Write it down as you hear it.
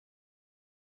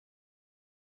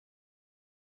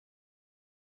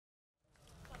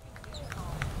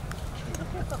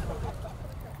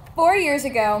4 years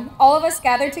ago, all of us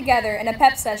gathered together in a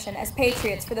pep session as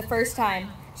patriots for the first time,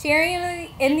 sharing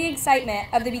in the excitement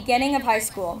of the beginning of high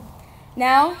school.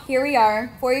 Now, here we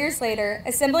are, 4 years later,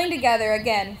 assembling together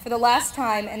again for the last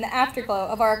time in the afterglow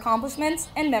of our accomplishments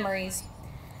and memories.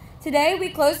 Today, we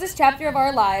close this chapter of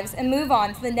our lives and move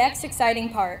on to the next exciting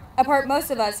part, a part most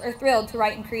of us are thrilled to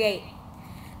write and create.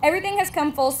 Everything has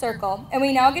come full circle, and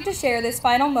we now get to share this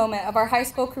final moment of our high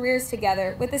school careers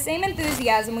together with the same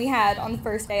enthusiasm we had on the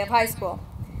first day of high school.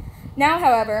 Now,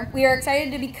 however, we are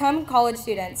excited to become college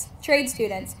students, trade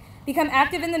students, become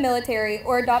active in the military,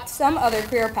 or adopt some other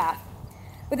career path.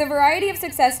 With a variety of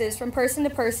successes from person to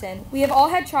person, we have all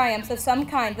had triumphs of some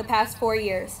kind the past 4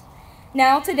 years.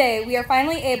 Now, today, we are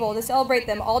finally able to celebrate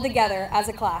them all together as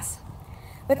a class.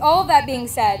 With all of that being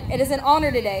said, it is an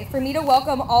honor today for me to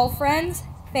welcome all friends,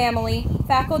 family,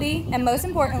 faculty, and most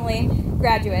importantly,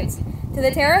 graduates, to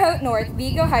the Terre, Haute North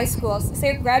Vigo High School's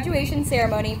graduation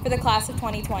ceremony for the class of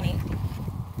 2020.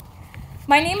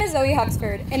 My name is Zoe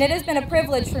Huxford, and it has been a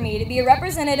privilege for me to be a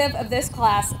representative of this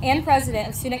class and president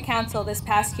of Student Council this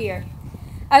past year.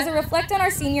 As I reflect on our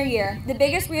senior year, the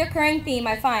biggest reoccurring theme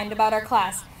I find about our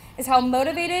class is how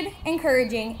motivated,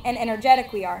 encouraging, and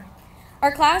energetic we are.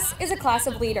 Our class is a class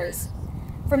of leaders.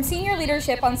 From senior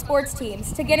leadership on sports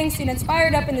teams to getting students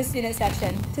fired up in the student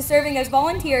section to serving as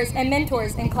volunteers and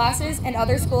mentors in classes and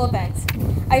other school events,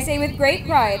 I say with great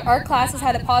pride our class has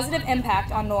had a positive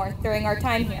impact on North during our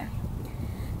time here.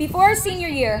 Before our senior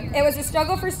year, it was a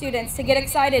struggle for students to get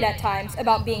excited at times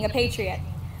about being a patriot.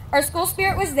 Our school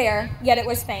spirit was there, yet it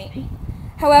was faint.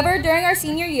 However, during our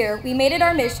senior year, we made it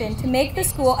our mission to make the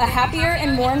school a happier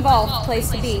and more involved place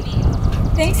to be.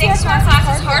 Thanks to our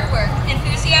class's hard work,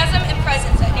 enthusiasm, and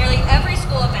presence at nearly every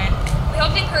school event, we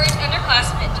hope to encourage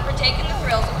underclassmen to partake in the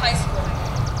thrills of high school.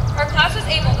 Our class was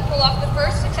able to pull off the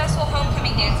first successful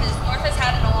homecoming dances North has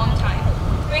had in a long time,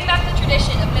 bring back the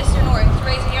tradition of Mr. North to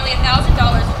raise nearly $1,000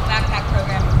 for the backpack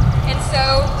program, and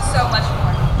so much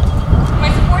more.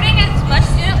 By supporting as much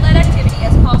student-led activity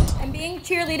as possible and being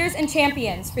cheerleaders and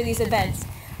champions for these events,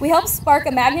 we help spark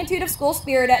a magnitude of school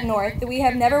spirit at North that we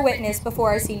have never witnessed before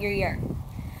our senior year.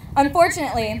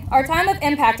 Unfortunately, our time of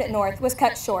impact at North was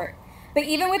cut short, but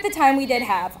even with the time we did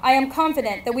have, I am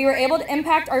confident that we were able to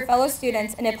impact our fellow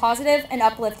students in a positive and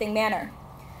uplifting manner.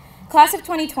 Class of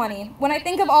 2020, when I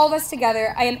think of all of us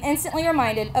together, I am instantly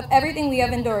reminded of everything we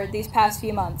have endured these past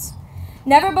few months.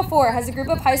 Never before has a group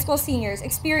of high school seniors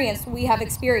experienced what we have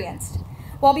experienced.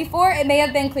 While before it may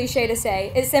have been cliche to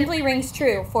say, it simply rings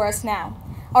true for us now.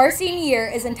 Our senior year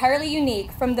is entirely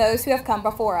unique from those who have come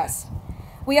before us.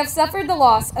 We have suffered the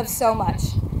loss of so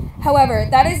much. However,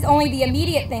 that is only the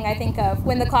immediate thing I think of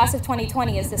when the class of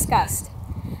 2020 is discussed.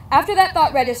 After that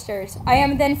thought registers, I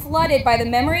am then flooded by the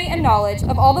memory and knowledge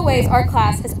of all the ways our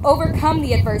class has overcome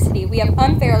the adversity we have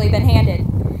unfairly been handed,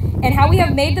 and how we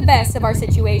have made the best of our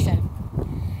situation.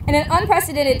 In an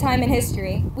unprecedented time in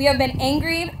history, we have been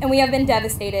angry and we have been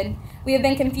devastated, we have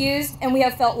been confused and we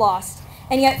have felt lost.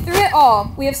 And yet, through it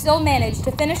all, we have still managed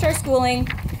to finish our schooling,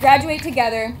 graduate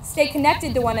together, stay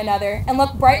connected to one another, and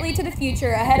look brightly to the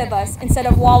future ahead of us instead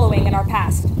of wallowing in our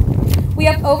past. We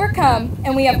have overcome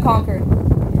and we have conquered.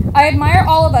 I admire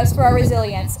all of us for our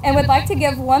resilience and would like to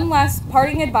give one last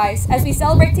parting advice as we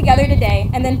celebrate together today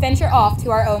and then venture off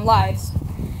to our own lives.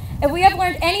 If we have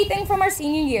learned anything from our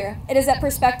senior year, it is that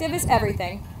perspective is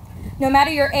everything. No matter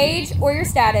your age or your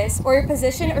status or your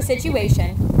position or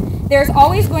situation, there is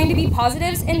always going to be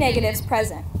positives and negatives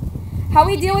present. How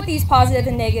we deal with these positives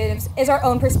and negatives is our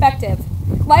own perspective.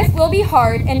 Life will be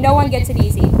hard and no one gets it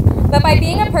easy, but by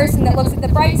being a person that looks at the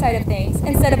bright side of things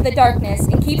instead of the darkness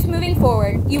and keeps moving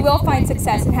forward, you will find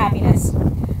success and happiness.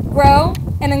 Grow,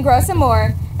 and then grow some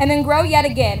more, and then grow yet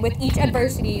again with each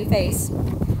adversity you face.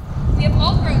 We have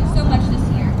all grown so much this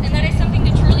year, and that is something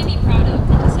to truly be proud of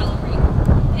and to celebrate.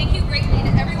 Thank you greatly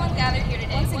to everyone gathered here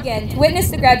today once again to witness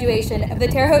the graduation of the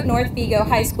Terre Haute North Vigo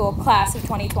High School class of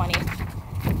 2020.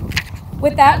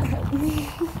 With that, ladies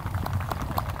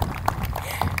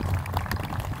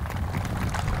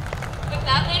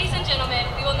and gentlemen,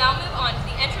 we will now move on to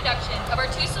the introduction of our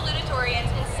 2 salutatorians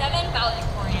and 7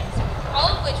 valedictorians,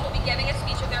 all of which will be giving a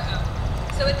speech of their own.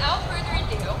 So without further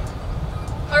ado,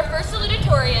 our first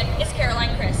salutatorian is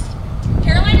Caroline Christ.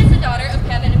 Caroline is the daughter of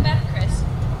Kevin and Beth Christ.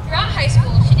 Throughout high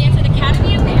school, she danced at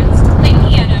Academy of Dance, played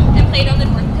piano, and played on the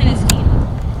North tennis team.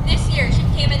 This year, she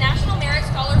became a National Merit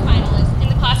Scholar finalist in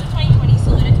the class of 2020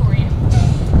 salutatorian.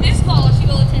 This fall, she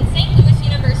will attend St. Louis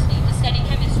University to study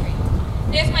chemistry.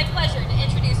 It is my pleasure to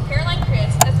introduce Caroline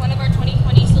Christ as one of our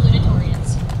 2020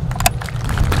 salutatorians.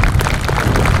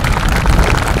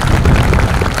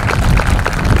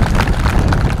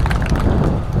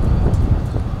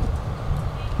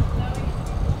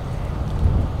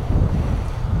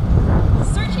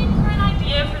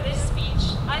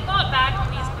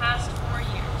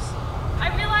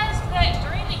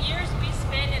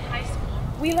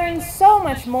 so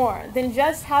much more than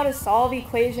just how to solve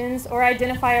equations or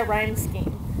identify a rhyme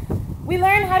scheme. We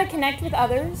learn how to connect with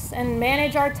others and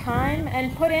manage our time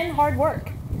and put in hard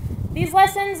work. These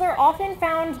lessons are often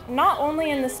found not only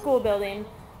in the school building,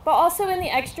 but also in the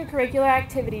extracurricular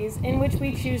activities in which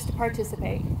we choose to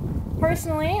participate.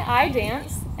 Personally, I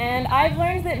dance, and I've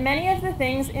learned that many of the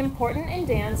things important in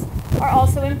dance are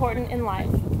also important in life.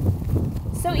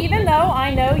 So even though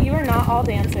I know you are not all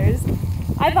dancers,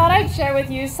 I thought I'd share with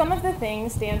you some of the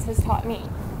things dance has taught me.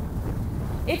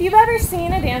 If you've ever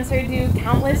seen a dancer do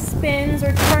countless spins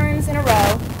or turns in a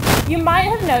row, you might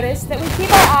have noticed that we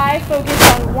keep our eye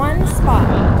focused on one spot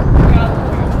throughout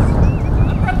the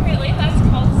dance. Appropriately, that's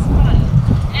called spotting,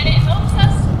 and it helps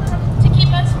us to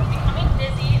keep us from becoming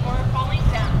dizzy or falling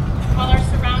down while our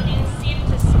surroundings seem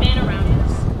to spin around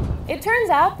us. It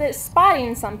turns out that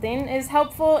spotting something is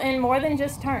helpful in more than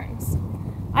just turns.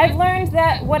 I've learned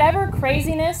that whatever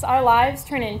craziness our lives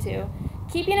turn into,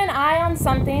 keeping an eye on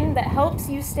something that helps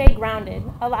you stay grounded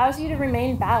allows you to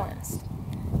remain balanced.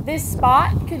 This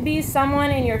spot could be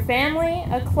someone in your family,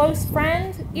 a close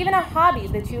friend, even a hobby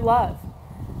that you love.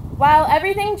 While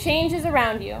everything changes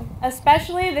around you,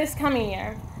 especially this coming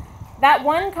year, that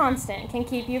one constant can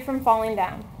keep you from falling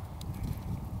down.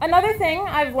 Another thing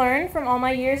I've learned from all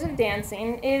my years of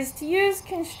dancing is to use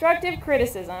constructive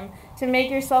criticism to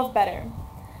make yourself better.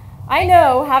 I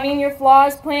know having your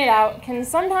flaws pointed out can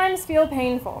sometimes feel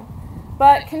painful,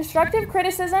 but constructive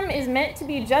criticism is meant to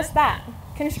be just that,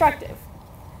 constructive.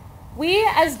 We,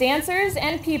 as dancers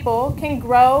and people, can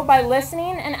grow by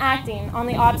listening and acting on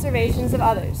the observations of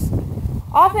others.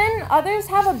 Often, others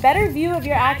have a better view of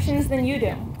your actions than you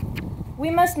do. We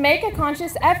must make a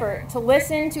conscious effort to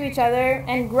listen to each other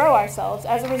and grow ourselves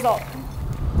as a result.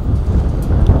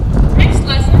 Next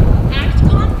lesson, act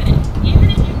confident, even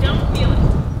if you don't feel it.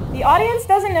 The audience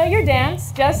doesn't know your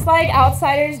dance, just like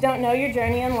outsiders don't know your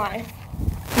journey in life.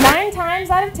 9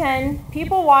 times out of 10,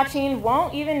 people watching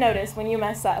won't even notice when you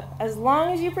mess up, as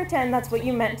long as you pretend that's what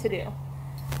you meant to do.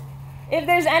 If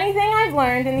there's anything I've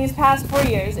learned in these past 4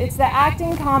 years, it's that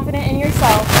acting confident in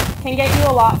yourself can get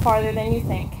you a lot farther than you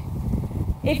think.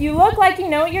 If you look like you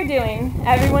know what you're doing,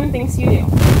 everyone thinks you do.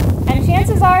 And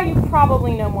chances are you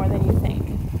probably know more than you think.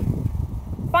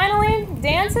 Finally,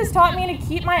 dance has taught me to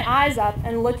keep my eyes up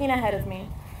and looking ahead of me.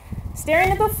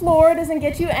 Staring at the floor doesn't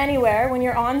get you anywhere when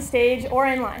you're on stage or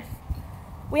in life.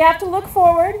 We have to look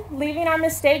forward, leaving our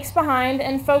mistakes behind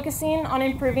and focusing on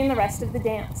improving the rest of the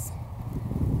dance.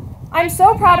 I'm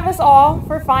so proud of us all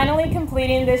for finally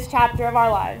completing this chapter of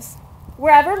our lives.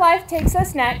 Wherever life takes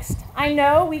us next, I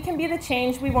know we can be the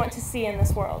change we want to see in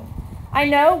this world. I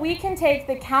know we can take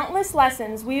the countless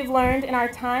lessons we've learned in our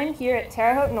time here at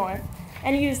Terre, Haute North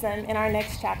and use them in our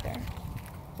next chapter.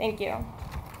 Thank you.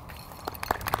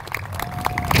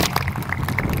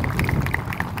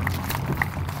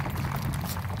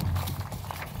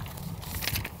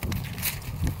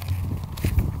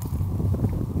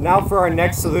 Now for our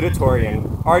next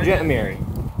salutatorian, Arjun Amiri.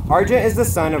 Arjun is the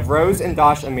son of Rose and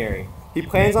Dash Amiri. He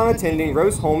plans on attending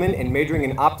Rose Holman and majoring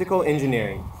in optical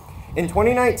engineering. In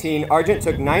 2019, Arjun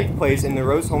took 9th place in the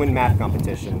Rose Holman math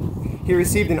competition. He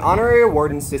received an honorary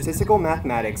award in statistical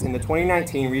mathematics in the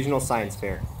 2019 Regional Science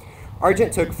Fair. Arjun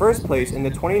took 1st place in the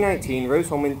 2019 Rose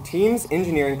Holman Teams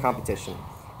Engineering Competition.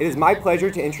 It is my pleasure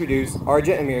to introduce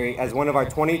Arjun Amiri as one of our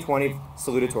 2020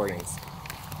 salutatorians.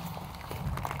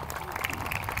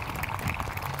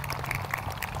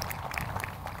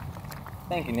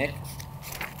 Thank you, Nick.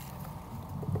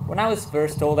 When I was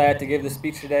first told I had to give this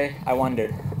speech today, I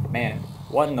wondered, man,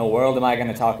 what in the world am I going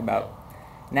to talk about?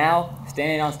 Now,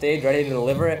 standing on stage ready to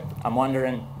deliver it, I'm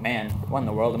wondering, man, what in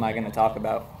the world am I going to talk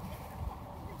about?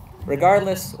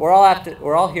 Regardless, we're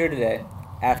all here today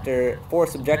after 4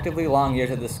 subjectively long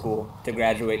years at this school to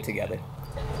graduate together.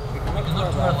 We can look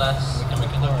to our lefts, and we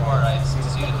can look to our rights to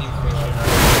see the information in our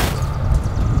minds.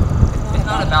 It's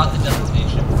not about the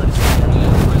destination, but it's the journey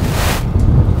that we're with.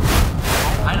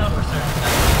 I know for certain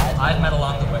that I've met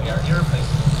along the way are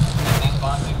irreplaceable, and these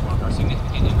bonds we formed are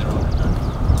significant in their own regard.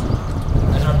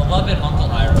 As our beloved Uncle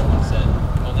Ira once said,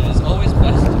 while it is always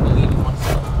best to believe in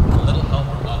oneself, a little help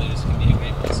from others can be a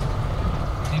great blessing.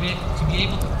 To be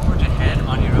able to forge ahead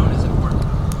on your own is important,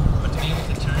 but to be able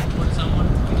to turn towards someone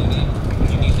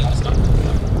you need them to stop.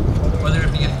 Whether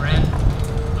it be a friend,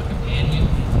 a companion,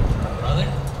 or a brother,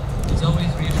 it's always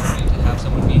reassuring to have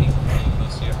someone meaningful being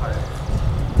close to your heart.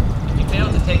 If you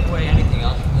fail to take away anything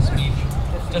else from the speech,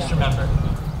 just remember,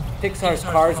 Pixar's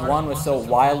Cars 1 was so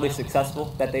wildly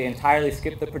successful that they entirely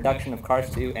skipped the production of Cars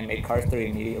 2 and made Cars 3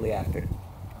 immediately after.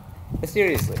 But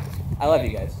seriously, I love you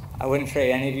guys. I wouldn't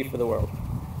trade any of you for the world.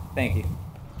 Thank you.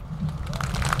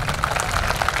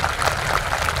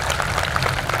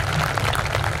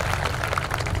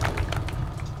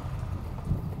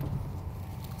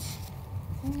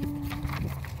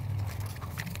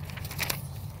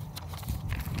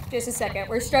 Just a second.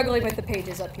 We're struggling with the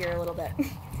pages up here a little bit.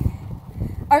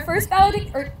 Our first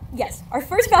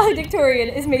valedictorian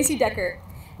is Macy Deckert.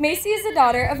 Macy is the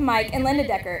daughter of Mike and Linda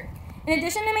Deckert. In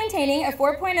addition to maintaining a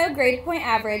 4.0 grade point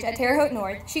average at Terre Haute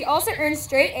North, she also earned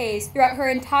straight A's throughout her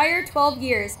entire 12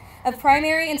 years of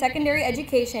primary and secondary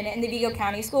education in the Vigo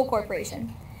County School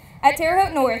Corporation. At Terre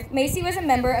Haute North, Macy was a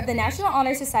member of the National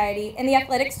Honor Society and the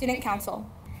Athletic Student Council.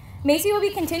 Macy will be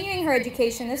continuing her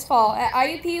education this fall at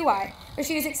IUPUI, where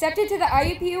she was accepted to the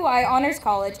IUPUI Honors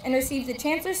College and received the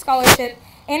Chancellor's Scholarship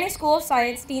and a School of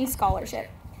Science Dean's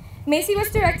Scholarship. Macy was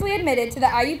directly admitted to the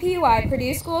IUPUI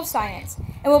Purdue School of Science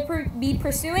and will be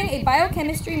pursuing a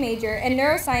biochemistry major and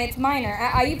neuroscience minor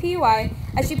at IUPUI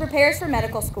as she prepares for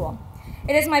medical school.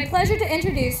 It is my pleasure to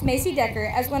introduce Macy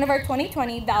Deckert as one of our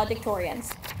 2020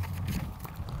 valedictorians.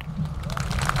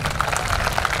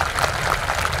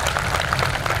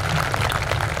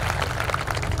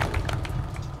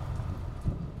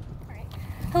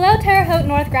 Hello, Terre Haute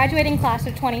North graduating class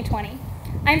of 2020.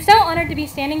 I'm so honored to be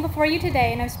standing before you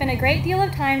today, and I've spent a great deal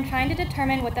of time trying to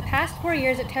determine what the past 4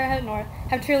 years at Terre Haute North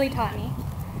have truly taught me.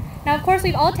 Now, of course,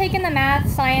 we've all taken the math,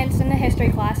 science, and the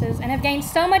history classes and have gained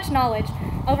so much knowledge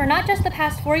over not just the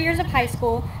past 4 years of high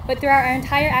school, but throughout our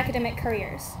entire academic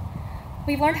careers.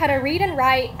 We've learned how to read and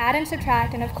write, add and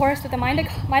subtract, and of course that the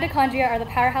mitochondria are the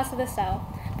powerhouse of the cell.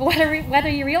 But whether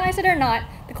you realize it or not,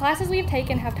 the classes we've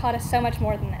taken have taught us so much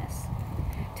more than this.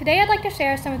 Today I'd like to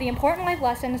share some of the important life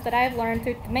lessons that I have learned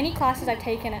through the many classes I've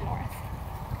taken at North.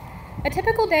 A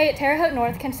typical day at Terre Haute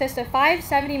North consists of 5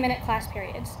 70-minute class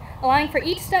periods, allowing for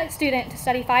each student to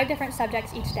study 5 different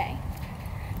subjects each day.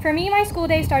 For me, my school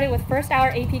day started with first hour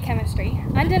AP Chemistry,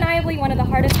 undeniably one of the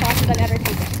hardest classes I've ever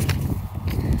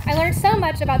taken. I learned so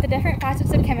much about the different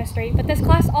facets of chemistry, but this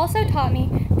class also taught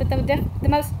me that the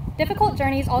most difficult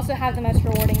journeys also have the most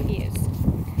rewarding views.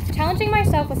 Challenging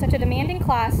myself with such a demanding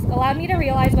class allowed me to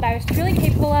realize what I was truly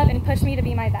capable of and pushed me to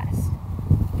be my best.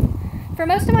 For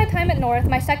most of my time at North,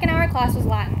 my second hour class was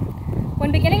Latin.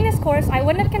 When beginning this course, I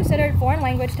wouldn't have considered foreign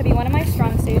language to be one of my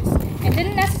strong suits and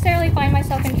didn't necessarily find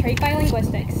myself intrigued by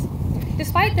linguistics.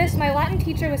 Despite this, my Latin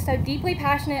teacher was so deeply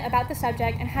passionate about the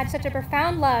subject and had such a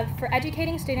profound love for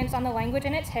educating students on the language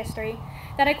and its history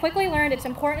that I quickly learned it's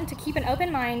important to keep an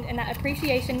open mind and that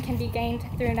appreciation can be gained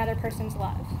through another person's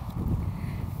love.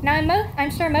 Now,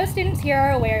 I'm sure most students here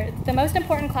are aware that the most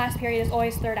important class period is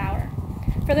always third hour.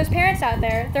 For those parents out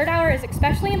there, third hour is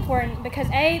especially important because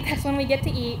A, that's when we get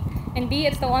to eat, and B,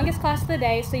 it's the longest class of the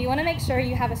day, so you want to make sure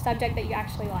you have a subject that you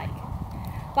actually like.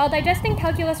 While digesting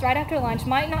calculus right after lunch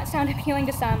might not sound appealing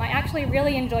to some, I actually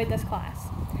really enjoyed this class.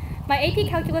 My AP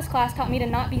Calculus class taught me to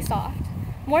not be soft,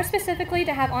 more specifically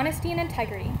to have honesty and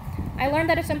integrity. I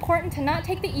learned that it's important to not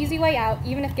take the easy way out,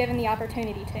 even if given the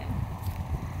opportunity to.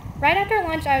 Right after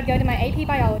lunch, I would go to my AP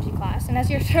Biology class, and as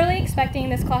you're surely expecting,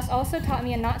 this class also taught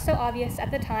me a not-so-obvious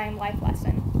at the time life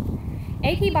lesson.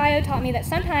 AP Bio taught me that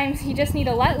sometimes you just need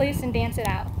to let loose and dance it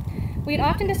out. We'd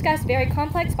often discuss very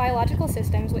complex biological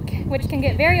systems, which can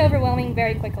get very overwhelming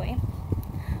very quickly.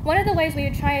 One of the ways we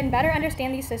would try and better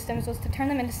understand these systems was to turn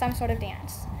them into some sort of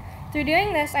dance. Through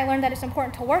doing this, I learned that it's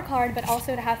important to work hard, but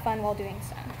also to have fun while doing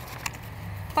so.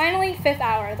 Finally, fifth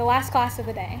hour, the last class of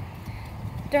the day.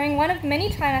 During one of many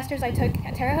trimesters I took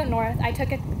at Terre Haute North, I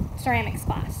took a ceramics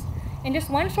class. In just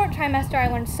one short trimester, I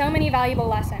learned so many valuable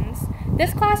lessons.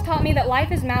 This class taught me that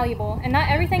life is malleable and not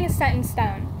everything is set in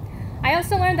stone. I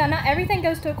also learned that not everything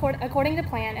goes according to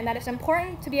plan and that it's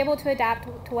important to be able to adapt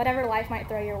to whatever life might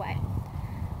throw your way.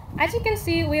 As you can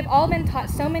see, we have all been taught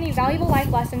so many valuable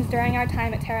life lessons during our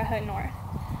time at Terre Haute North.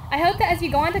 I hope that as you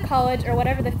go on to college or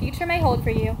whatever the future may hold for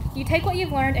you, you take what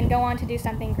you've learned and go on to do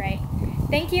something great.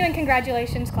 Thank you and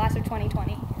congratulations, class of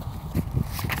 2020.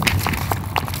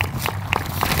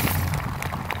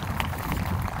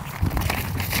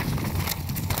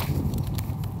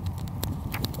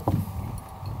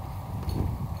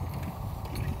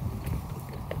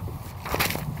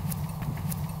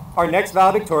 Our next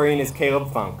valedictorian is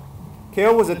Caleb Funk.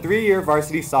 Caleb was a 3-year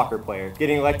varsity soccer player,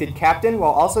 getting elected captain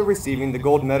while also receiving the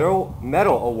gold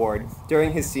medal award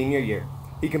during his senior year.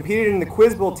 He competed in the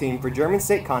Quiz Bowl team for German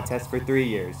state contests for 3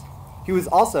 years. He was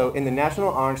also in the National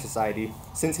Honor Society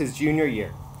since his junior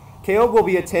year. Caleb will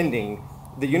be attending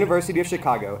the University of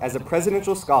Chicago as a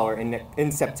presidential scholar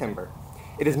in September.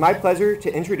 It is my pleasure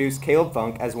to introduce Caleb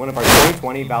Funk as one of our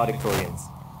 2020 valedictorians.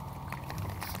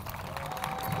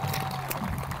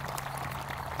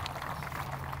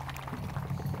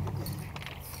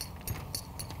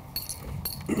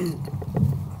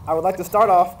 I would like to start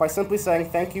off by simply saying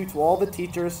thank you to all the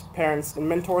teachers, parents, and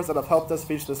mentors that have helped us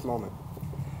reach this moment.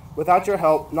 Without your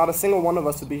help, not a single one of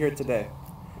us would be here today.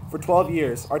 For 12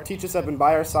 years, our teachers have been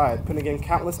by our side, putting in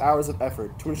countless hours of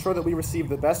effort to ensure that we receive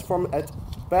the best form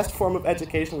of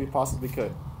education we possibly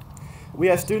could. We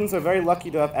as students are very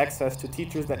lucky to have access to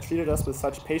teachers that treated us with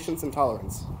such patience and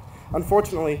tolerance.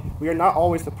 Unfortunately, we are not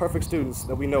always the perfect students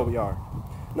that we know we are.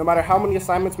 No matter how many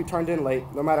assignments we turned in late,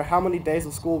 no matter how many days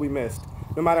of school we missed,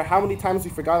 no matter how many times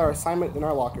we forgot our assignment in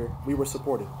our locker, we were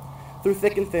supported. Through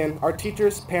thick and thin, our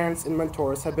teachers, parents, and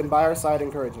mentors have been by our side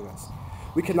encouraging us.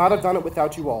 We could not have done it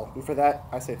without you all, and for that,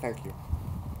 I say thank you.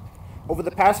 Over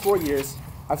the past 4 years,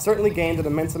 I've certainly gained an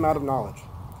immense amount of knowledge.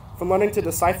 From learning to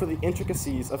decipher the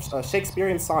intricacies of a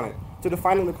Shakespearean sonnet to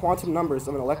defining the quantum numbers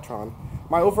of an electron,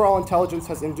 my overall intelligence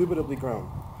has indubitably grown.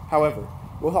 However,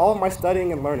 with all of my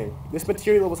studying and learning, this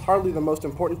material was hardly the most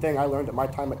important thing I learned at my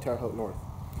time at Terre, Haute North.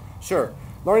 Sure,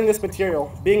 learning this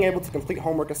material, being able to complete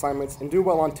homework assignments, and do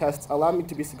well on tests allowed me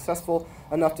to be successful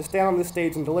enough to stand on this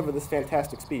stage and deliver this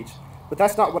fantastic speech, but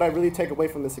that's not what I really take away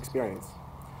from this experience.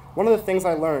 One of the things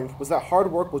I learned was that hard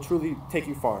work will truly take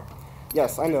you far.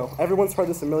 Yes, I know, everyone's heard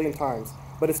this a million times,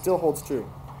 but it still holds true.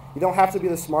 You don't have to be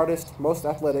the smartest, most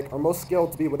athletic, or most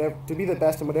skilled to be the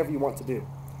best in whatever you want to do.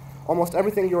 Almost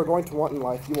everything you are going to want in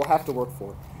life, you will have to work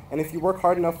for, and if you work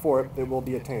hard enough for it, it will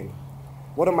be attained.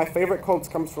 One of my favorite quotes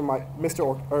comes from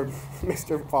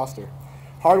Mr. Foster.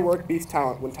 Hard work beats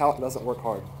talent when talent doesn't work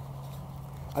hard.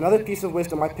 Another piece of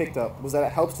wisdom I picked up was that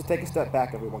it helps to take a step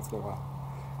back every once in a while.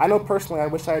 I know personally I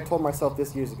wish I had told myself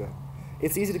this years ago.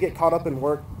 It's easy to get caught up in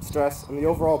work, stress, and the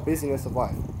overall busyness of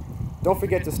life. Don't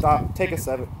forget to stop, take a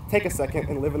second,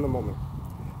 and live in the moment.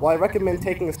 While I recommend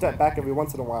taking a step back every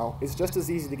once in a while, it's just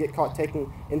as easy to get caught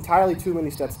taking entirely too many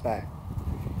steps back.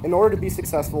 In order to be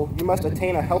successful, you must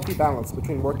attain a healthy balance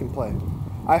between work and play.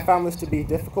 I found this to be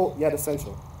difficult yet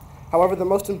essential. However, the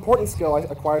most important skill I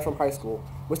acquired from high school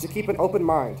was to keep an open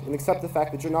mind and accept the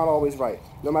fact that you're not always right,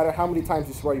 no matter how many times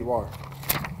you swear you are.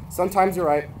 Sometimes you're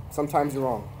right, sometimes you're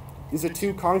wrong. These are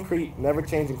two concrete,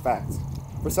 never-changing facts.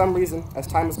 For some reason, as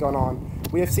time has gone on,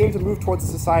 we have seemed to move towards a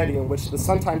society in which the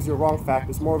sometimes you're wrong fact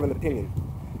is more of an opinion.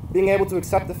 Being able to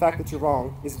accept the fact that you're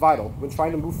wrong is vital when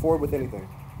trying to move forward with anything.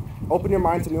 Open your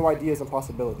mind to new ideas and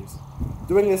possibilities.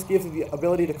 Doing this gives you the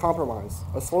ability to compromise,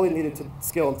 a sorely needed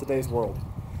skill in today's world.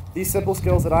 These simple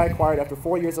skills that I acquired after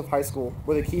 4 years of high school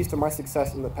were the keys to my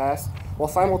success in the past, while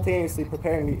simultaneously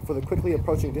preparing me for the quickly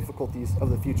approaching difficulties of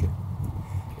the future.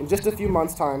 In just a few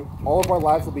months' time, all of our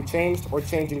lives will be changed or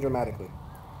changing dramatically.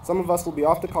 Some of us will be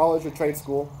off to college or trade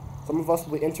school. Some of us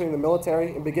will be entering the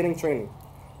military and beginning training.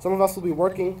 Some of us will be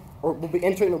working or will be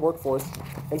entering the workforce,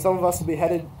 and some of us will be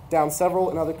headed down several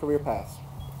and other career paths.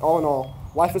 All in all,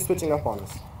 life is switching up on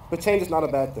us. But change is not a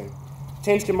bad thing.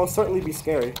 Change can most certainly be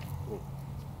scary,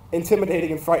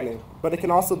 intimidating, and frightening, but it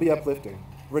can also be uplifting,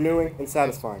 renewing, and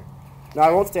satisfying. Now,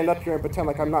 I won't stand up here and pretend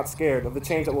like I'm not scared of the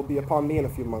change that will be upon me in a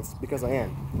few months, because I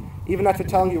am. Even after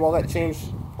telling you all that change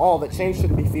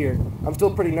shouldn't be feared, I'm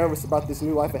still pretty nervous about this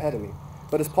new life ahead of me.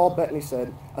 But as Paul Bettany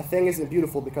said, a thing isn't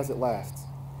beautiful because it lasts.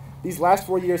 These last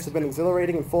 4 years have been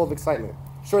exhilarating and full of excitement.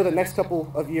 Sure, the next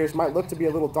couple of years might look to be a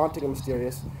little daunting and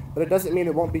mysterious, but it doesn't mean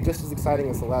it won't be just as exciting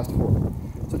as the last 4.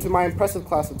 So to my impressive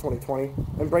class of 2020,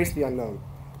 embrace the unknown.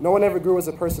 No one ever grew as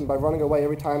a person by running away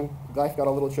every time life got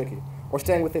a little tricky, or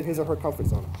staying within his or her comfort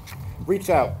zone. Reach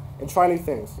out and try new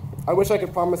things. I wish I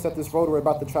could promise that this road we're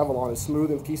about to travel on is smooth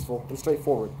and peaceful and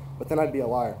straightforward, but then I'd be a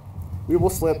liar. We will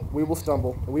slip, we will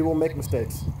stumble, and we will make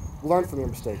mistakes. Learn from your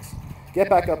mistakes. Get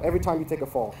back up every time you take a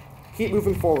fall. Keep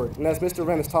moving forward, and as Mr.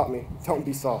 Wren has taught me, don't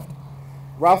be soft.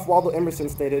 Ralph Waldo Emerson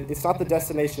stated, "It's not the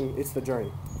destination, it's the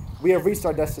journey." We have reached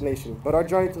our destination, but our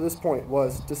journey to this point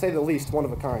was, to say the least, one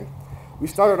of a kind. We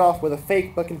started off with a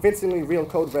fake but convincingly real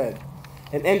code red,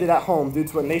 and ended at home due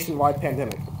to a nationwide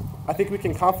pandemic. I think we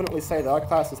can confidently say that our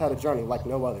class has had a journey like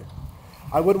no other.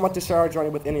 I wouldn't want to share our journey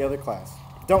with any other class.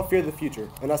 Don't fear the future,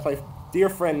 and as my dear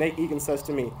friend Nate Egan says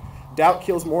to me, doubt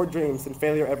kills more dreams than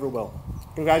failure ever will.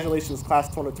 Congratulations, class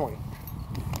 2020.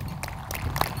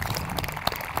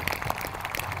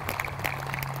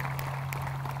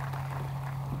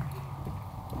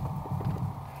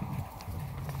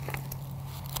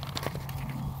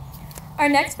 Our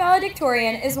next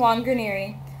valedictorian is Juan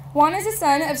Granieri. Juan is the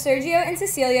son of Sergio and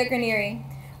Cecilia Granieri.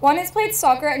 Juan has played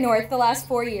soccer at North the last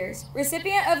 4 years.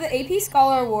 Recipient of the AP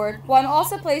Scholar Award, Juan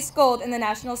also placed gold in the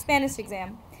National Spanish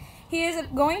exam. He is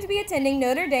going to be attending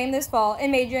Notre Dame this fall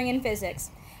and majoring in physics.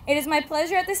 It is my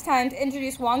pleasure at this time to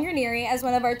introduce Juan Granieri as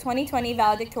one of our 2020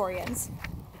 valedictorians.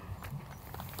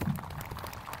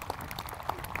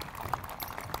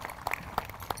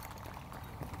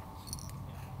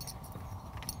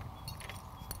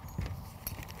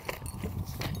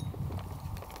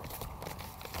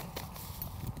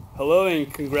 Hello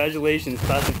and congratulations,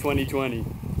 class of 2020,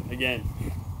 again.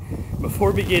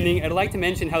 Before beginning, I'd like to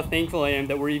mention how thankful I am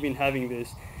that we're even having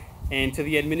this, and to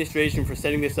the administration for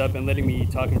setting this up and letting me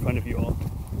talk in front of you all.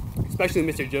 Especially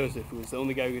Mr. Joseph, who was the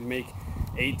only guy who could make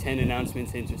 8-10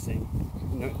 announcements interesting.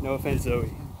 No offense,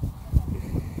 Zoe.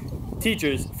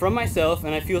 Teachers, from myself,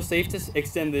 and I feel safe to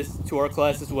extend this to our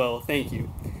class as well, thank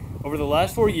you. Over the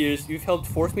last 4 years, you've helped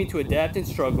force me to adapt and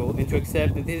struggle and to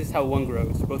accept that this is how one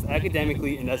grows, both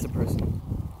academically and as a person.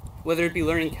 Whether it be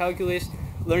learning calculus,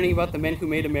 learning about the men who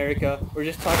made America, or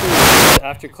just talking with you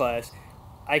after class,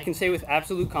 I can say with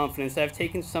absolute confidence that I've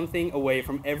taken something away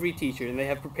from every teacher and they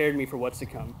have prepared me for what's to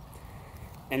come.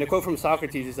 And a quote from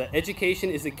Socrates is that education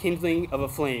is the kindling of a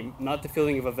flame, not the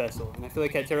filling of a vessel. And I feel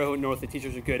like at Terre Haute North, the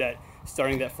teachers are good at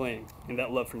starting that flame and that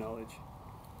love for knowledge.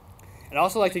 I'd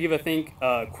also like to give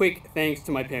a quick thanks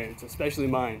to my parents, especially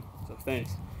mine, so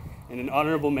thanks. And an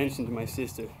honorable mention to my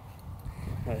sister.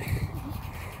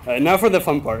 Now for the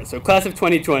fun part. So class of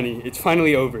 2020, it's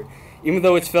finally over. Even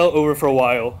though it's felt over for a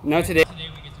while, now today we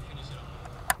get to finish it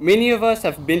off. Many of us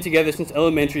have been together since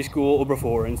elementary school or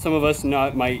before, and some of us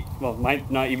might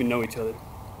not even know each other.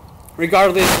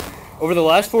 Regardless, over the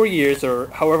last 4 years, or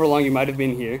however long you might have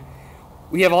been here,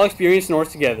 we have all experienced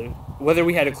North together. Whether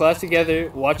we had a class together,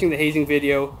 watching the hazing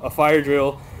video, a fire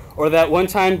drill, or that one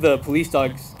time the police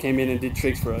dogs came in and did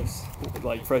tricks for us,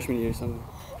 like freshman year or something.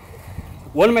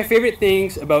 One of my favorite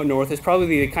things about North is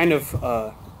probably the kind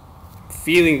of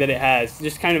feeling that it has,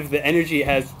 just kind of the energy it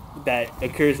has that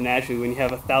occurs naturally when you have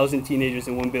 1,000 teenagers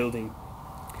in one building.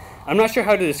 I'm not sure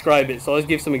how to describe it, so I'll just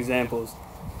give some examples.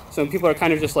 Some people are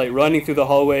kind of just like running through the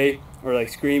hallway, or like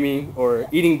screaming, or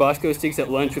eating Bosco sticks at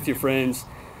lunch with your friends,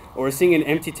 or seeing an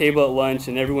empty table at lunch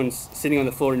and everyone's sitting on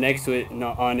the floor next to it and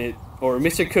not on it, or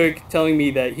Mr. Cook telling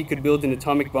me that he could build an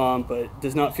atomic bomb but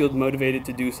does not feel motivated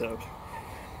to do so.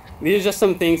 These are just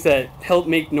some things that help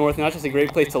make North not just a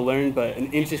great place to learn, but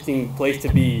an interesting place to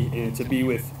be and to be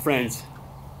with friends.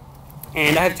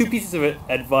 And I have 2 pieces of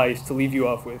advice to leave you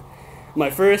off with. My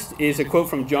first is a quote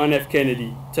from John F.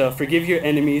 Kennedy, to forgive your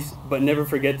enemies, but never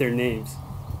forget their names.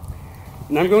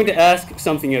 And I'm going to ask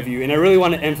something of you, and I really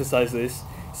want to emphasize this.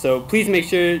 So please make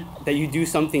sure that you do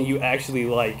something you actually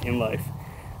like in life.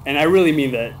 And I really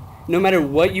mean that. No matter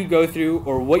what you go through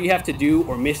or what you have to do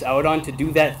or miss out on to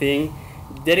do that thing,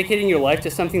 dedicating your life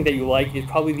to something that you like is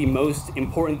probably the most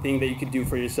important thing that you could do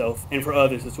for yourself and for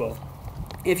others as well.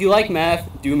 If you like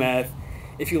math, do math.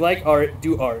 If you like art,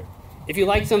 do art. If you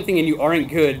like something and you aren't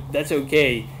good, that's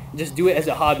okay. Just do it as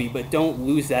a hobby, but don't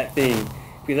lose that thing.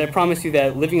 Because I promise you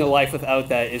that living a life without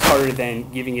that is harder than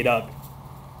giving it up.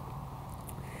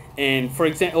 And for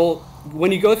example,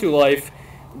 when you go through life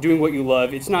doing what you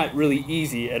love, it's not really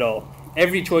easy at all.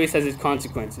 Every choice has its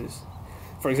consequences.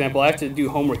 For example, I have to do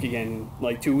homework again in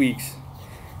like 2 weeks.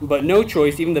 But no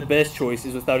choice, even the best choice,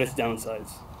 is without its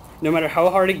downsides. No matter how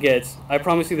hard it gets, I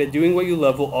promise you that doing what you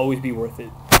love will always be worth it.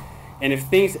 And if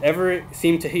things ever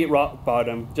seem to hit rock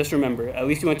bottom, just remember, at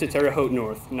least you went to Terre Haute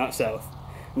North, not South.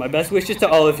 My best wishes to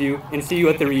all of you, and see you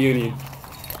at the reunion.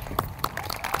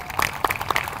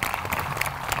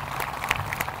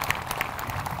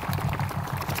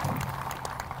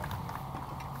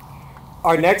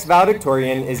 Our next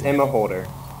valedictorian is Emma Holder.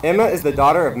 Emma is the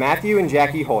daughter of Matthew and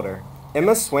Jackie Holder.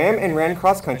 Emma swam and ran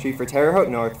cross country for Terre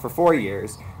Haute North for 4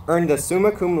 years, earned the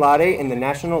summa cum laude in the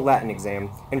National Latin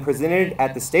exam, and presented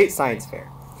at the State Science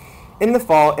Fair. In the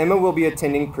fall, Emma will be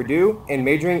attending Purdue and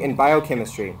majoring in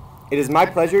biochemistry. It is my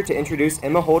pleasure to introduce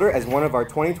Emma Holder as one of our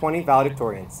 2020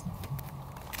 valedictorians.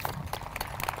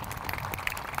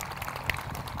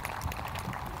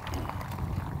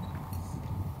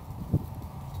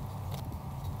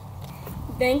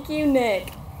 Thank you,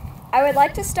 Nick. I would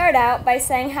like to start out by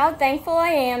saying how thankful I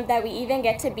am that we even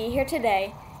get to be here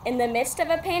today, in the midst of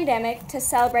a pandemic, to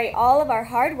celebrate all of our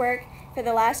hard work for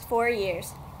the last 4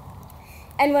 years.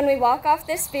 And when we walk off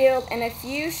this field in a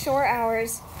few short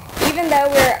hours, even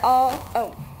though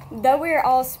we are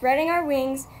all spreading our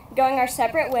wings, going our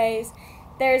separate ways,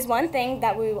 there is one thing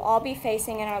that we will all be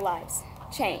facing in our lives: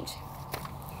 change.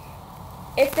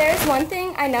 If there is one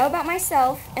thing I know about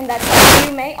myself, and that some of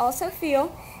you may also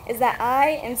feel, is that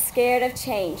I am scared of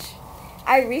change.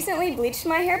 I recently bleached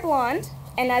my hair blonde,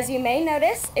 and as you may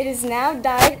notice, it is now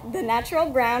dyed the natural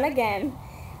brown again.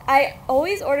 I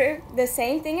always order the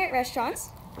same thing at restaurants.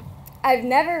 I've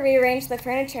never rearranged the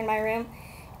furniture in my room,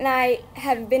 and I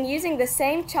have been using the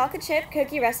same chocolate chip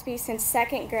cookie recipe since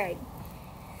 2nd grade.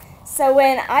 So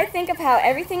when I think of how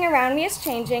everything around me is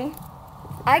changing,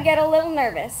 I get a little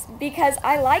nervous because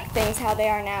I like things how they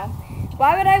are now.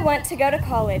 Why would I want to go to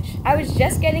college? I was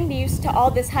just getting used to all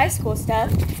this high school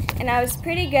stuff, and I was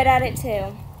pretty good at it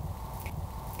too.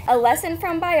 A lesson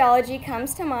from biology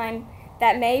comes to mind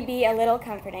that may be a little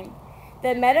comforting.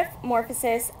 The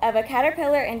metamorphosis of a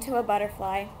caterpillar into a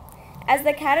butterfly. As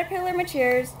the caterpillar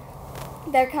matures,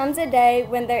 there comes a day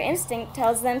when their instinct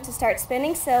tells them to start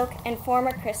spinning silk and form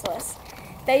a chrysalis.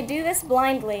 They do this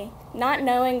blindly, not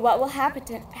knowing what will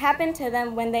happen to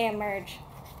them when they emerge.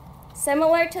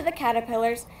 Similar to the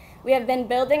caterpillars, we have been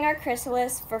building our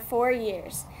chrysalis for 4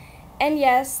 years. And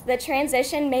yes, the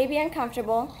transition may be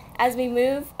uncomfortable as we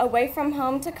move away from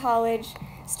home to college,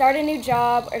 start a new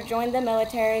job, or join the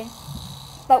military.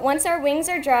 But once our wings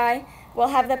are dry, we'll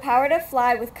have the power to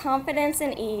fly with confidence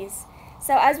and ease.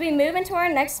 So as we move into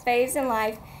our next phase in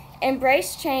life,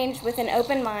 embrace change with an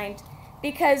open mind,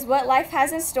 because what life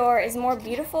has in store is more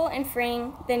beautiful and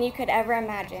freeing than you could ever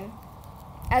imagine.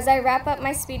 As I wrap up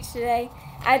my speech today,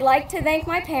 I'd like to thank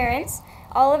my parents,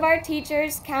 all of our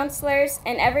teachers, counselors,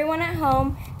 and everyone at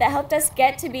home that helped us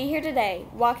get to be here today,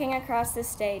 walking across this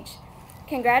stage.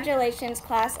 Congratulations,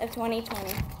 class of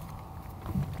 2020.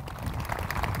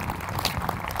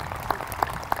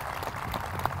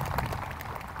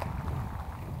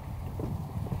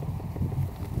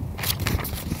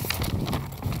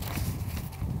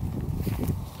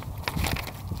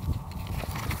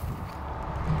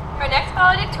 Our next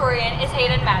valedictorian is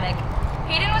Hayden Maddock.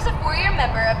 Hayden was a 4-year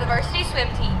member of the varsity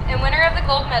swim team and winner of the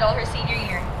gold medal her senior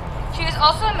year. She was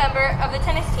also a member of the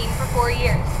tennis team for 4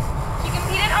 years. She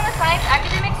competed on the Science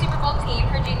Academic Super Bowl team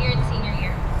her junior and senior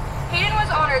year. Hayden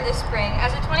was honored this spring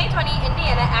as a 2020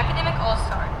 Indiana Academic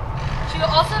All-Star. She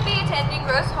will also be attending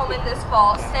Gross Holman this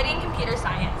fall, studying computer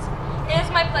science. It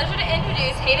is my pleasure to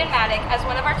introduce Hayden Maddock as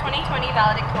one of our 2020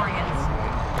 valedictorians.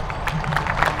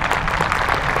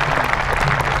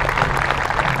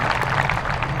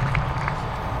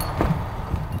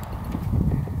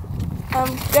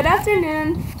 Good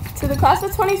afternoon to the class of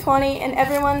 2020 and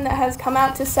everyone that has come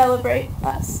out to celebrate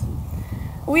us.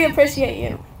 We appreciate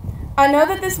you. I know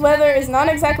that this weather is not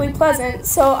exactly pleasant,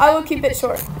 so I will keep it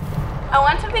short. I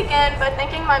want to begin by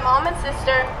thanking my mom and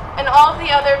sister and all of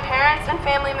the other parents and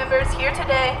family members here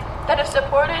today that have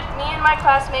supported me and my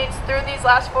classmates through these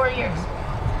last 4 years.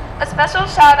 A special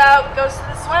shout out goes to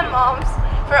the swim moms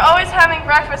for always having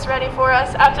breakfast ready for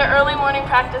us after early morning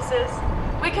practices.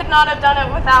 We could not have done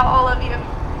it without all of you.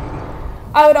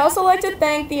 I would also like to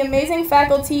thank the amazing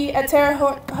faculty at Terre,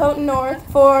 Haute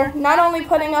North for not only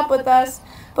putting up with us,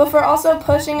 but for also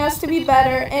pushing us to be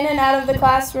better in and out of the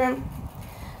classroom.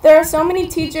 There are so many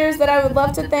teachers that I would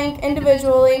love to thank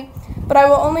individually, but I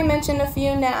will only mention a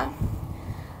few now.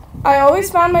 I always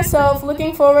found myself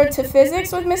looking forward to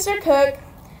physics with Mr. Cook,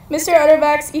 Mr.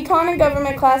 Utterback's econ and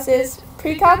government classes,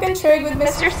 pre-calc and trig with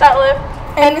Mr. Sutliff,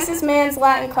 and Mrs. Mann's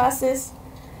Latin classes.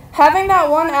 Having that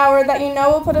 1 hour that you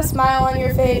know will put a smile on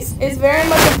your face is very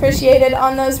much appreciated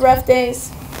on those rough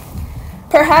days.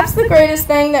 Perhaps the greatest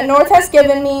thing that North has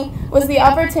given me was the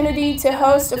opportunity to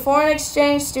host a foreign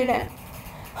exchange student.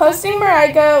 Hosting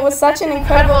Marika was such an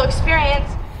incredible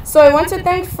experience, so I want to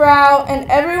thank Frau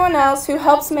and everyone else who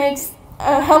helps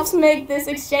make this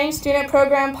exchange student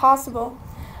program possible.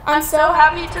 I'm so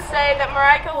happy to say that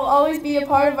Marika will always be a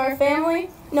part of our family,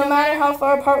 no matter how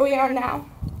far apart we are now.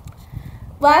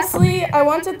 Lastly, I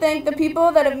want to thank the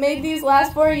people that have made these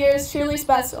last 4 years truly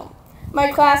special,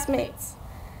 my classmates.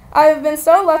 I have been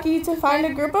so lucky to find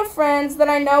a group of friends that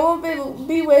I know will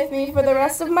be with me for the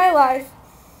rest of my life,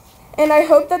 and I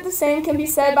hope that the same can be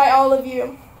said by all of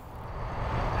you.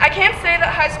 I can't say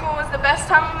that high school was the best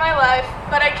time of my life,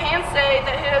 but I can say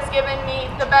that it has given me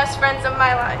the best friends of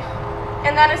my life,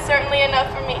 and that is certainly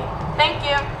enough for me. Thank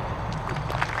you.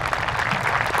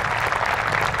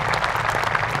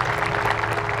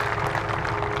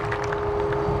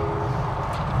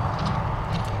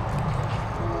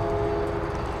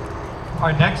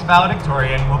 Our next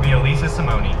valedictorian will be Elisa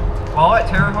Simone. While at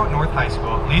Terre Haute North High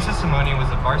School, Elisa Simone was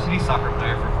a varsity soccer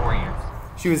player for 4 years.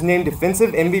 She was named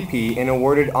Defensive MVP and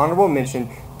awarded honorable mention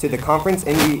to the Conference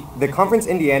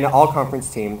Indiana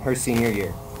All-Conference team her senior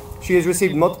year. She has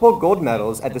received multiple gold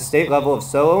medals at the state level of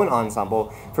solo and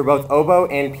ensemble for both oboe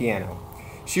and piano.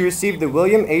 She received the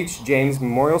William H. James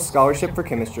Memorial Scholarship for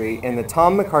Chemistry and the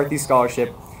Tom McCarthy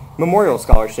Memorial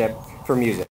Scholarship for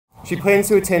Music. She plans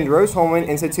to attend Rose-Hulman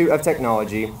Institute of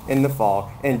Technology in the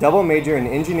fall and double major in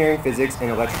engineering physics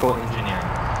and electrical engineering.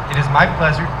 It is my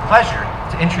pleasure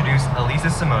to introduce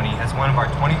Elisa Simone as one of our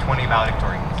 2020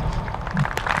 valedictorians.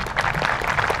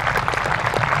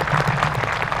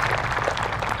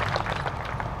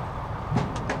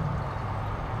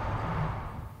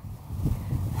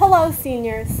 Hello,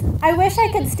 seniors. I wish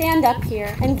I could stand up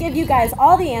here and give you guys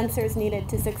all the answers needed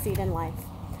to succeed in life.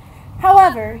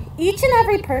 However, each and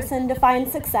every person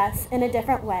defines success in a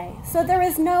different way, so there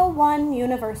is no one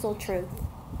universal truth.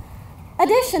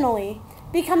 Additionally,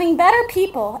 becoming better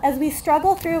people as we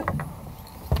struggle through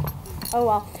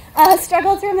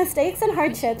mistakes and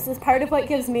hardships is part of what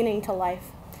gives meaning to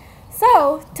life.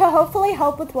 So, to hopefully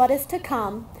help with what is to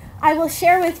come, I will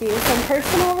share with you some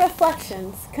personal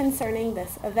reflections concerning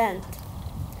this event.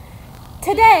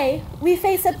 Today, we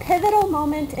face a pivotal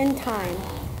moment in time,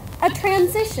 a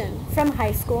transition from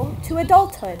high school to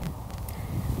adulthood.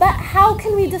 But how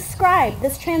can we describe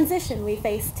this transition we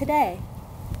face today?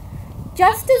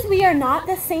 Just as we are not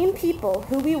the same people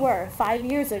who we were 5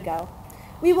 years ago,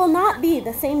 we will not be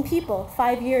the same people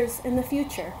 5 years in the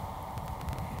future.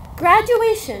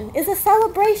 Graduation is a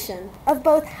celebration of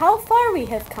both how far we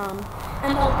have come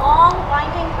and the long,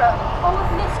 winding road full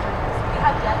of mysteries we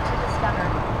have yet to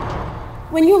discover.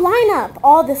 When you line up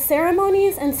all the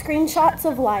ceremonies and screenshots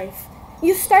of life,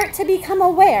 you start to become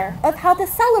aware of how the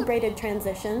celebrated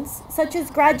transitions, such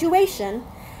as graduation,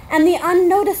 and the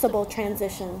unnoticeable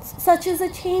transitions, such as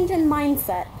a change in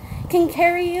mindset, can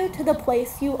carry you to the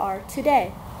place you are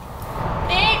today.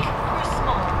 Big or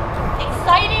small,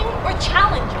 exciting or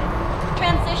challenging,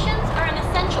 transitions are an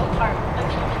essential part of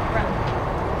human growth.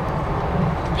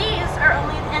 These are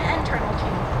only internal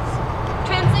changes.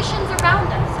 Transitions around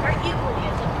us are equally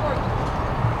as important.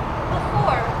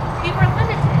 Before, we were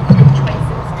limited in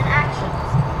choices and actions.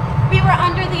 We were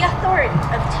under the authority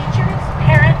of teachers,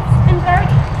 parents, and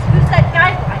guardians who set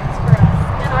guidelines for us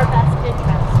in our best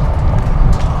interest.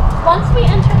 Once we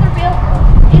enter the real world,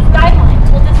 these guidelines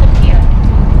will disappear,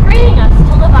 freeing us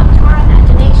to live up to our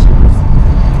imaginations.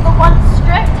 The once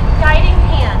strict, guiding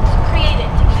hand created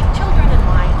to keep children in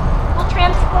line will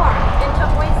transform into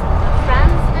voices of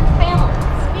friends and families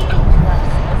speaking to us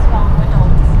as fellow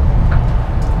adults.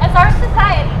 As our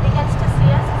society begins to see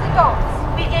us as adults,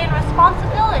 we gain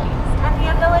responsibilities and the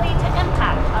ability to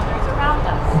impact others around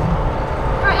us.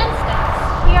 For instance,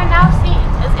 we are now seen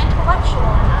as intellectual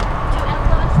enough to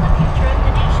influence the future of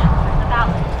the nation through the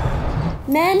ballot.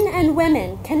 Men and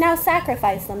women can now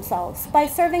sacrifice themselves by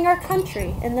serving our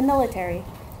country in the military.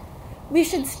 We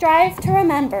should strive to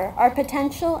remember our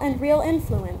potential and real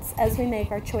influence as we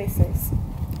make our choices.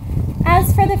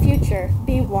 As for the future,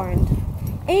 be warned.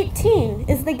 18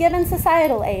 is the given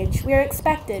societal age we are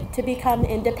expected to become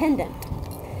independent.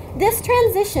 This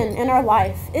transition in our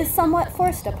life is somewhat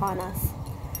forced upon us.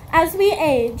 As we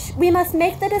age, we must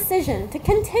make the decision to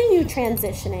continue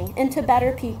transitioning into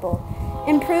better people,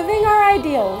 improving our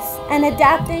ideals, and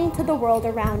adapting to the world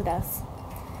around us.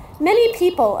 Many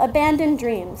people abandon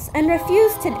dreams and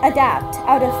refuse to adapt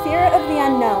out of fear of the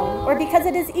unknown or because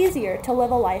it is easier to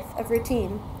live a life of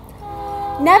routine.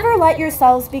 Never let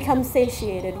yourselves become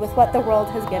satiated with what the world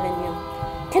has given you.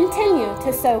 Continue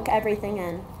to soak everything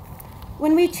in.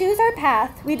 When we choose our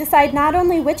path, we decide not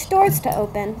only which doors to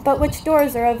open, but which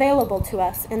doors are available to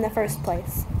us in the first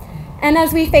place. And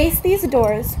as we face these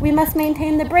doors, we must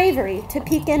maintain the bravery to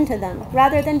peek into them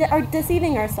rather than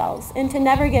deceiving ourselves into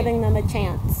never giving them a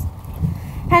chance.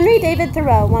 Henry David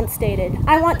Thoreau once stated,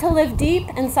 "I want to live deep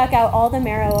and suck out all the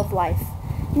marrow of life."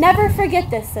 Never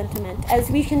forget this sentiment as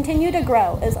we continue to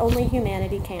grow as only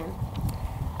humanity can.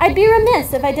 I'd be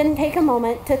remiss if I didn't take a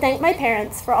moment to thank my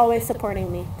parents for always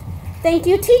supporting me. Thank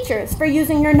you, teachers, for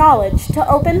using your knowledge to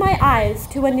open my eyes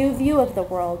to a new view of the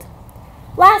world.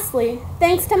 Lastly,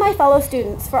 thanks to my fellow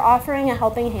students for offering a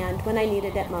helping hand when I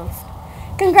needed it most.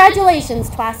 Congratulations,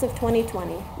 class of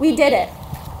 2020. We did it.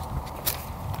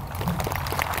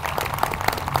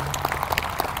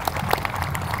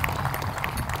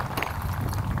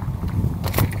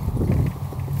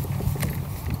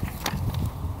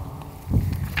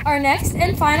 Our next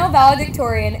and final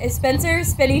valedictorian is Spencer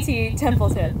Spinny T.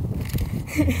 Templeton.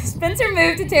 Spencer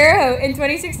moved to Terre Haute in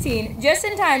 2016, just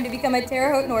in time to become a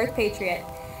Terre Haute North Patriot.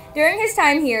 During his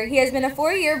time here, he has been a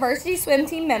 4-year varsity swim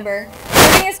team member,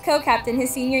 serving as co-captain his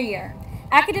senior year,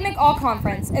 academic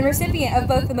all-conference, and recipient of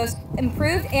both the Most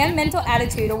Improved and Mental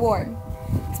Attitude Award.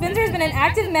 Spencer has been an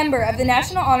active member of the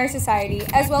National Honor Society,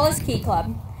 as well as Key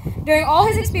Club. During all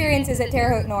his experiences at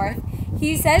Terre Haute North,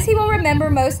 he says he will remember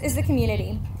most is the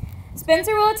community.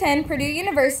 Spencer will attend Purdue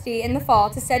University in the fall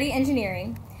to study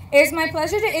engineering. It is my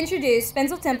pleasure to introduce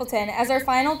Spencer Templeton as our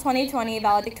final 2020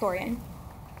 valedictorian.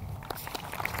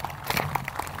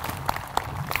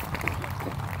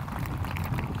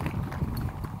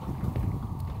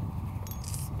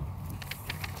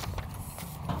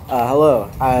 Hello.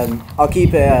 I'll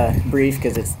keep it brief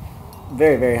because it's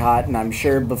very, very hot, and I'm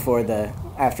sure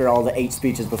after all the 8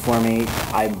 speeches before me,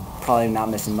 I'm probably not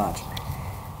missing much.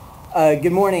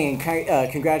 Good morning, and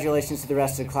congratulations to the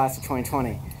rest of the class of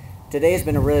 2020. Today has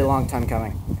been a really long time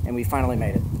coming, and we finally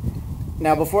made it.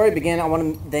 Now, before I begin, I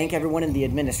want to thank everyone in the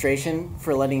administration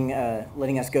for letting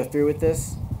us go through with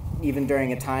this, even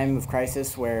during a time of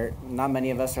crisis where not many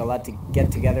of us are allowed to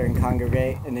get together and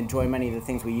congregate and enjoy many of the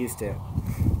things we used to.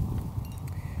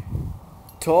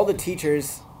 To all the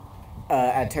teachers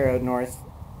at Terre North,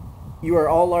 you are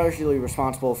all largely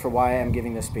responsible for why I am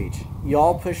giving this speech. You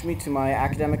all pushed me to my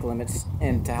academic limits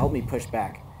and to help me push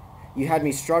back. You had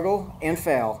me struggle and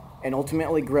fail and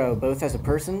ultimately grow both as a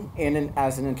person and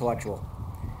as an intellectual.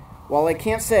 While I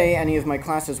can't say any of my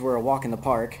classes were a walk in the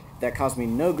park that caused me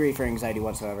no grief or anxiety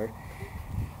whatsoever,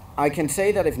 I can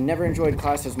say that I've never enjoyed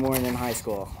classes more than in high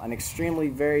school. An extremely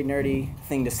very nerdy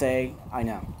thing to say, I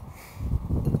know.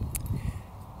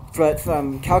 But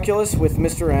from calculus with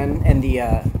Mr. N and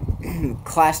the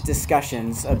class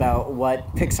discussions about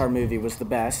what Pixar movie was the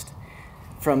best,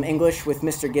 from English with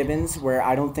Mr. Gibbons, where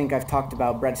I don't think I've talked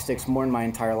about breadsticks more in my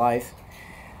entire life,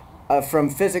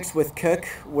 from physics with Cook,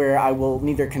 where I will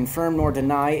neither confirm nor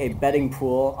deny a betting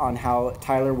pool on how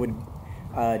Tyler would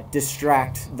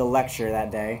distract the lecture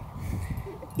that day.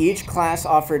 Each class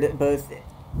offered both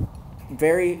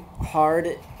very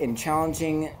hard and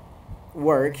challenging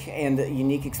work and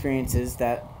unique experiences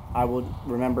that I will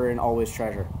remember and always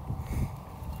treasure.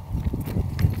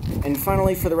 And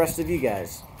finally, for the rest of you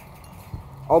guys,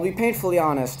 I'll be painfully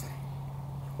honest.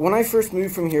 When I first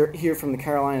moved from here from the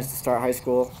Carolinas to start high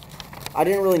school, I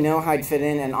didn't really know how I'd fit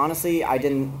in, and honestly, I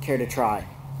didn't care to try.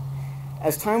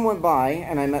 As time went by,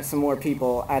 and I met some more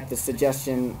people at the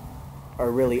suggestion, or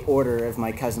really order, of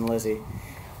my cousin Lizzie,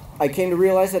 I came to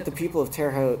realize that the people of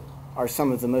Terre Haute are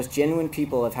some of the most genuine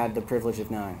people I've had the privilege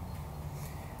of knowing.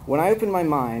 When I opened my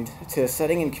mind to a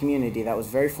setting and community that was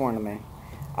very foreign to me,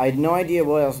 I had no idea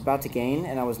what I was about to gain,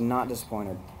 and I was not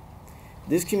disappointed.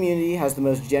 This community has the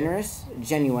most generous,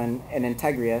 genuine, and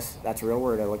integrous, that's a real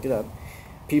word, I looked it up,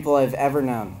 people I've ever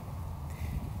known.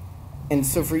 And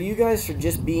so for you guys for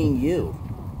just being you,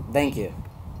 thank you.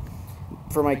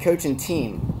 For my coach and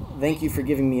team, thank you for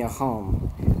giving me a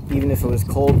home, even if it was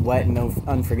cold, wet, and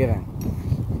unforgiving.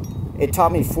 It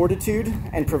taught me fortitude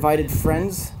and provided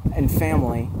friends and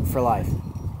family for life.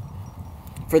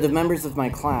 For the members of my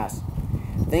class,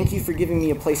 thank you for giving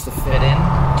me a place to fit in,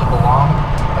 to belong,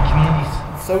 a community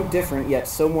so different yet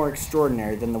so more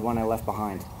extraordinary than the one I left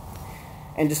behind.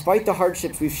 And despite the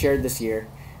hardships we've shared this year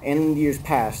and in the years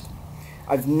past,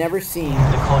 I've never seen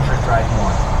the culture thrive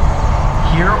more,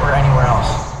 here or anywhere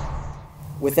else.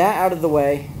 With that out of the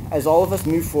way, as all of us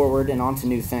move forward and on to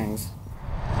new things,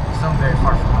 some very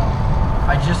far from home,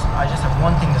 I just have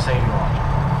one thing to say to you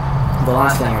all. The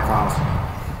last thing, I promise.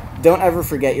 Don't ever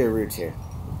forget your roots here.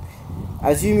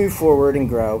 As you move forward and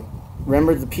grow,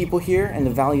 remember the people here and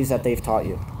the values that they've taught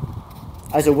you.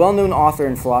 As a well-known author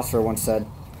and philosopher once said,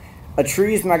 a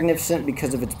tree is magnificent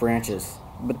because of its branches,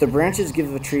 but the branches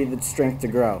give the tree the strength to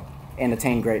grow and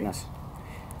attain greatness.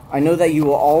 I know that you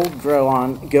will all go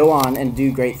on and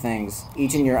do great things,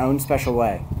 each in your own special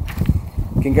way.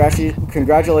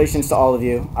 Congratulations to all of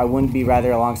you. I wouldn't be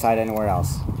rather alongside anywhere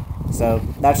else. So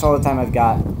that's all the time I've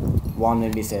got.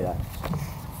 Wanted me to say that.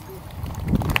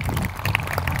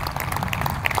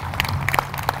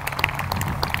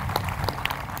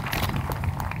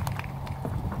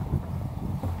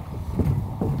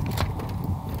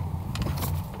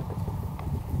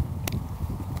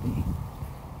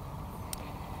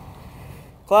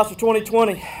 Class of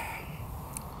 2020, you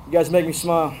guys make me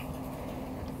smile.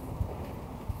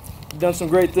 You've done some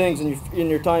great things in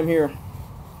your time here.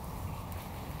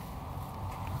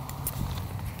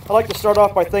 I'd like to start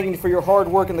off by thanking you for your hard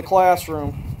work in the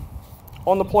classroom,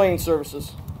 on the plane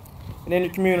services, and in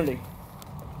your community.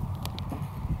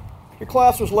 Your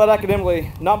class was led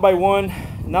academically not by one,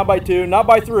 not by two, not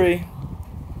by three,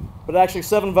 but actually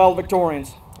 7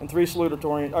 valedictorians and 2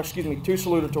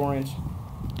 salutatorians.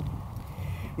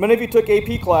 Many of you took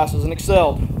AP classes and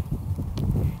excelled.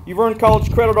 You've earned college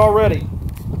credit already,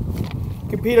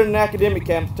 competed in academic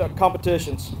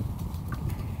competitions,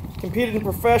 competed in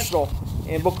professional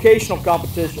and vocational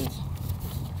competitions,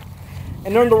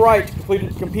 and earned the right to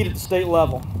compete at the state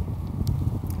level.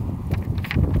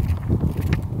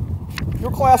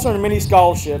 Your class earned many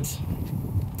scholarships,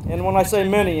 and when I say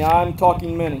many, I'm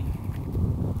talking many.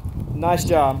 Nice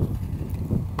job.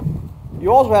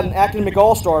 You also had an academic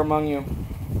all-star among you.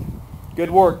 Good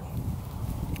work.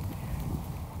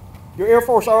 Your Air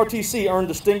Force ROTC earned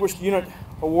Distinguished Unit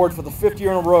Award for the 5th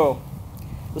year in a row,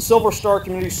 the Silver Star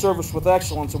Community Service with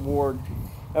Excellence Award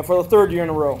for the 3rd year in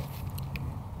a row.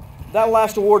 That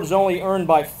last award is only earned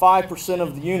by 5%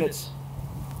 of the units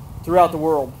throughout the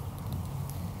world.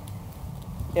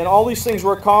 And all these things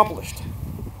were accomplished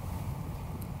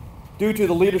due to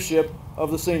the leadership of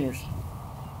the seniors.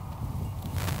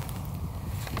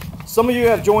 Some of you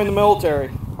have joined the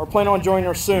military or plan on joining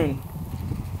us soon.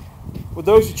 With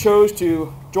those who chose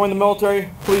to join the military,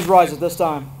 please rise at this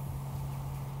time.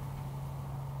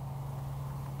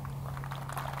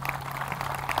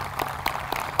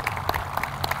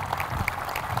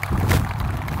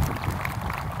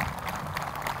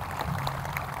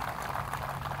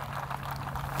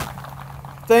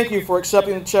 Thank you for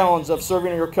accepting the challenge of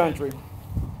serving your country.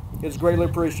 It is greatly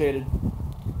appreciated.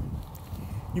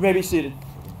 You may be seated.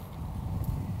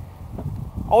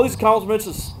 All these accomplishments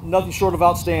is nothing short of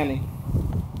outstanding.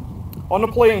 On the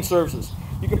playing surfaces,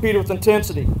 you competed with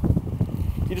intensity.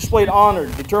 You displayed honor,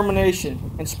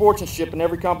 determination, and sportsmanship in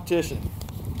every competition.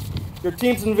 Your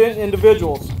teams and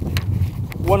individuals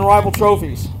won rival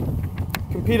trophies,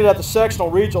 competed at the sectional,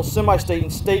 regional, semi-state,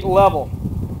 and state level.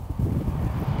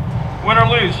 Win or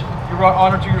lose, you brought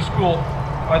honor to your school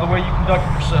by the way you conducted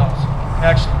yourselves.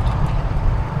 Excellent.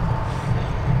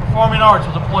 Performing arts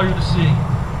was a pleasure to see.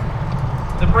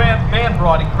 The band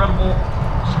brought incredible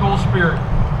school spirit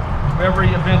to every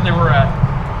event they were at.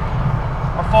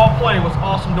 Our fall play was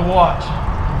awesome to watch,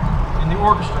 and the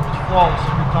orchestra was flawless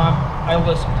every time I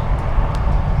listened.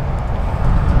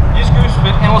 These groups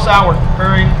spent endless hours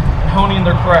preparing and honing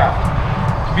their craft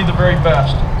to be the very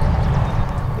best.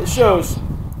 It shows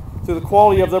through the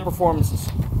quality of their performances.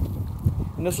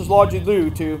 And this was largely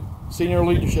due to senior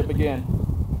leadership again.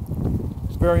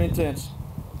 Very intense.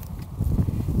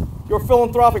 Your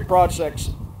philanthropic projects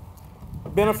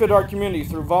benefit our community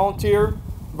through volunteering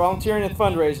and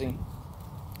fundraising.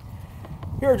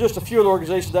 Here are just a few of the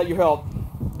organizations that you helped.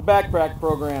 The Backpack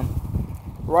Program,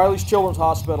 Riley's Children's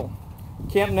Hospital,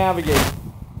 Camp Navigate,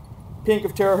 Pink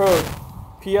of Terre,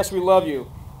 Haute, P.S. We Love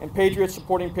You, and Patriots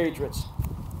Supporting Patriots.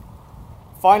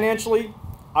 Financially,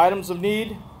 items of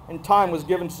need and time was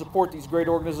given to support these great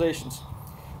organizations.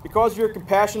 Because of your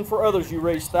compassion for others, you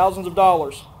raised thousands of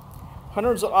dollars,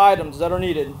 hundreds of items that are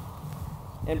needed,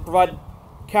 and provide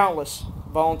countless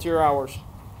volunteer hours.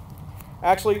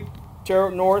 Actually,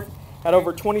 Terre North had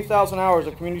over 20,000 hours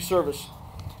of community service.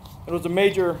 It was a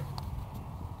major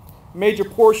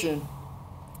portion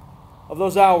of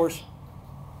those hours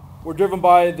were driven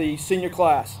by the senior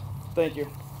class. Thank you.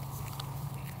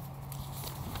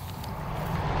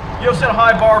 You have set a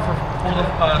high bar for the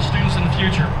students in the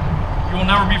future. You will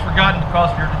never be forgotten because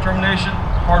of your determination,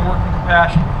 hard work, and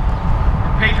compassion.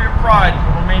 Your patriot pride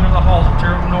will remain in the halls of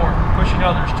Terre North, pushing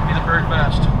others to be the very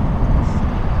best.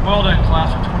 Well done,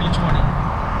 class of 2020.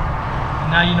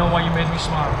 And now you know why you made me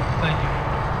smile. Thank you.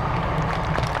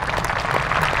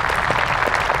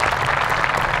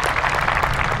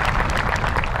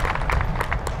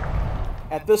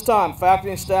 At this time, faculty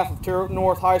and staff of Terre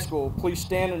North High School, please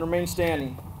stand and remain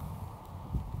standing.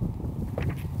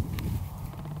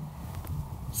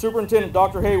 Superintendent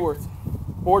Dr. Hayworth,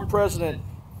 Board President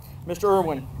Mr.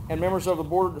 Irwin, and members of the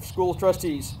Board of School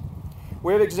Trustees.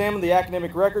 We have examined the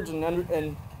academic records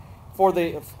and for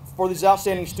these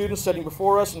outstanding students sitting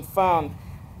before us and found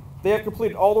they have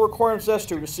completed all the requirements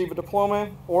necessary to receive a diploma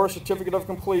or a certificate of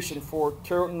completion for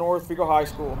Terre North Vigo High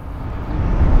School.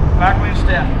 Faculty and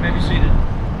staff, you may be seated.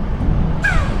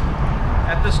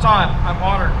 At this time, I'm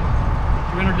honored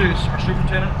to introduce our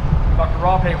superintendent, Dr.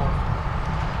 Rob Hayworth.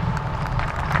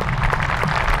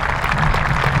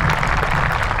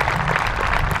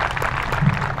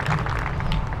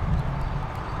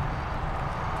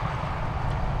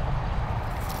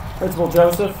 Principal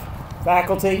Joseph,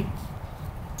 faculty,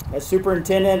 as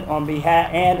superintendent on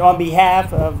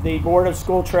behalf of the Board of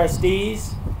School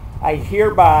Trustees, I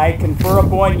hereby confer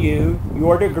upon you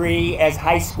your degree as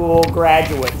high school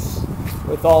graduates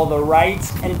with all the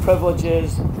rights and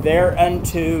privileges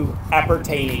thereunto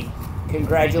appertaining.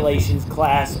 Congratulations,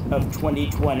 class of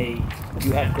 2020.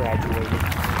 You have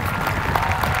graduated.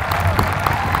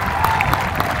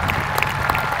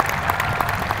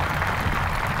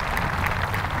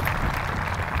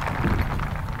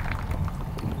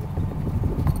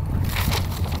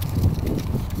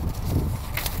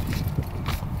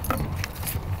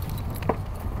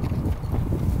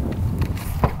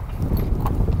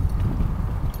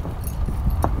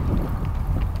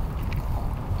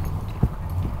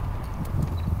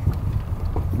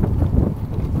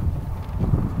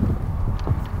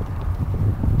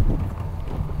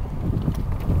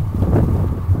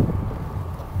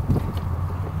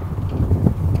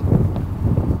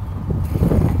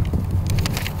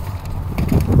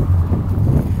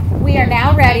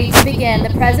 Ready to begin the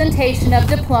presentation of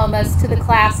diplomas to the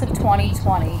class of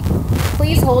 2020.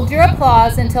 Please hold your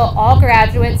applause until all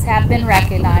graduates have been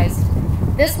recognized.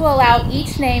 This will allow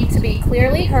each name to be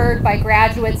clearly heard by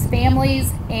graduates'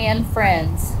 families and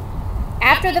friends.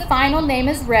 After the final name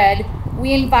is read,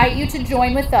 we invite you to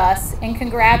join with us in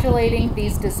congratulating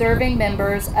these deserving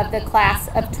members of the class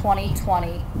of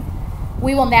 2020.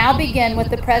 We will now begin with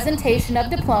the presentation of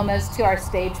diplomas to our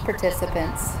stage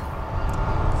participants.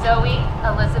 Zoe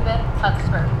Elizabeth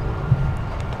Huxford.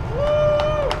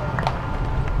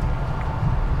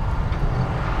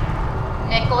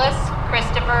 Nicholas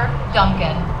Christopher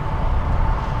Duncan.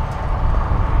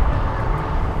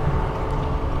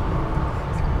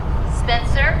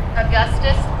 Spencer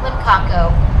Augustus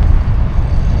Limcaco.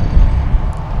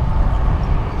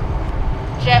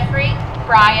 Jeffrey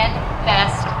Brian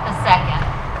Best II.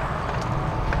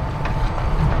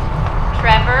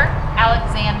 Trevor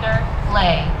Alexander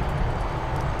Lay.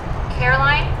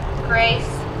 Caroline Grace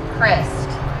Christ.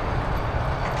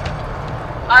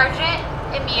 Argent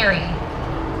Emiri.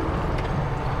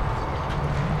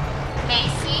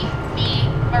 Macy B.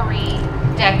 Marie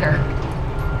Decker.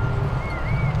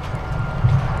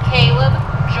 Caleb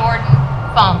Jordan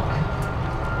Funk.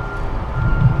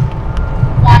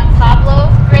 Juan Pablo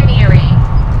Granieri.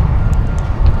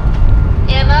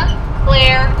 Emma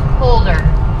Claire Holder.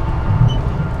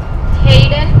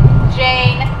 Hayden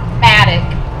Jane Maddock.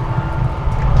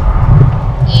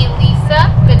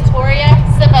 Elisa Victoria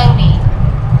Simone.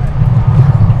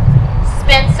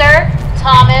 Spencer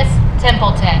Thomas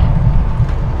Templeton.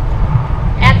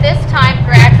 At this time,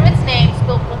 graduates' names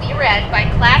will be read by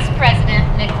Class President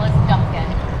Nicholas Duncan.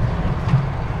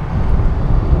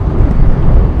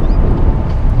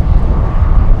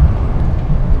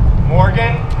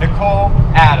 Morgan Nicole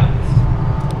Adams.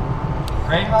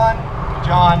 Rayhan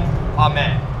John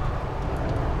Ahmed.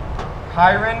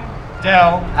 Kyron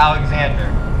Dell Alexander.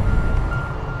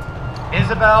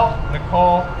 Isabel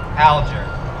Nicole Alger.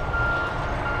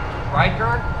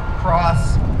 Riker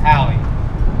Cross Alley.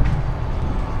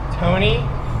 Tony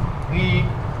Lee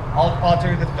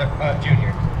Alter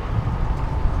Jr.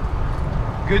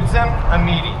 Goodsum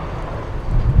Amidi.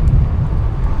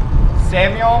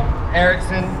 Samuel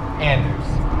Erickson Anders.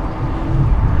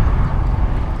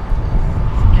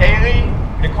 Kaylee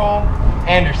Nicole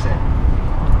Anderson.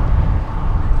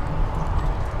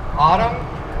 Autumn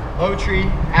Lowtree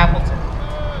Appleton.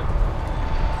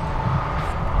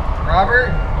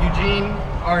 Robert Eugene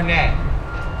Arnett.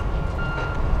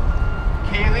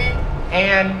 Kaylee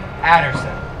Ann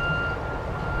Adderson.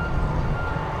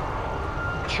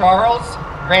 Charles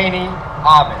Rainey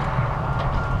Aubin.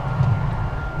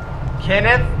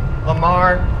 Kenneth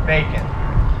Lamar Bacon.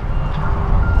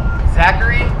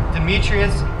 Zachary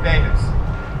Demetrius Bevis.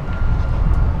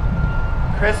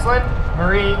 Chrislyn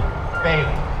Marie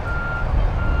Bailey.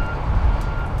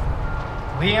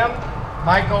 Liam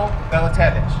Michael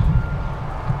Belatevich.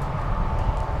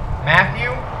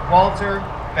 Matthew Walter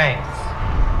Banks.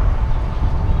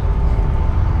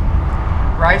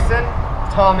 Bryson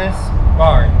Thomas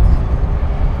Barnes.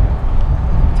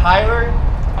 Tyler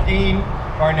Dean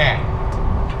Barnett.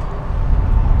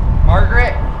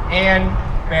 Margaret Ann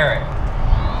Barrett.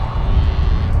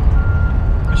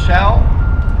 Michelle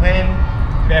Lynn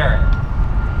Barrett.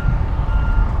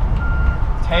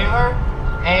 Taylor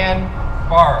Ann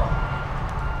Barrow.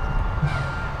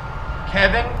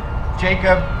 Kevin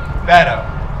Jacob Beto.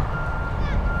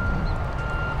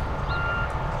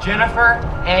 Jennifer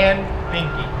Ann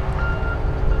Binky.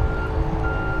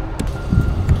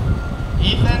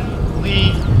 Ethan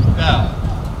Lee Bell.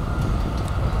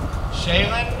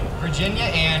 Shaylin Virginia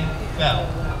Ann Bell.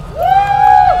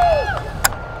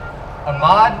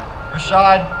 Ahmad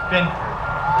Rashad Binford.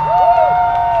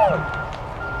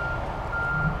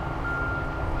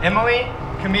 Emily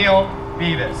Camille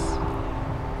Beavis.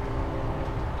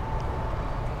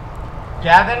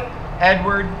 Gavin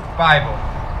Edward Bible.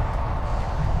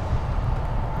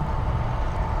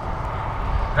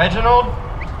 Reginald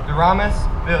Duramas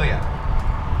Villia.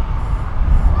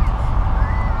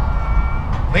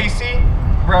 Lacey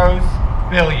Rose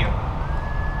Billiam.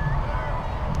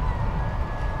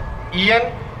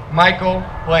 Ian Michael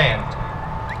Bland.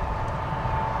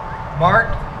 Mark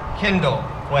Kendall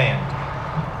Bland.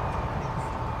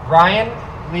 Ryan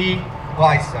Lee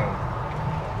Glystone.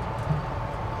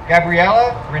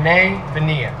 Gabriella Renee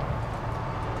Venia.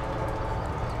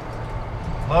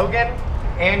 Logan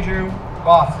Andrew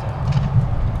Boston.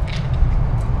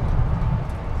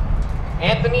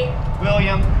 Anthony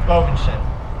William Bovenshin.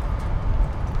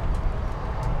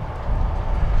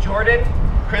 Jordan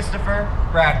Christopher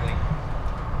Bradley.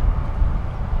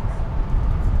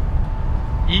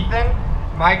 Ethan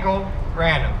Michael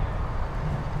Branham.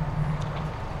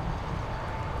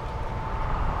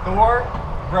 Thor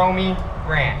Romy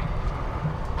Grant.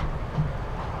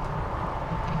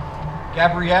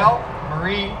 Gabrielle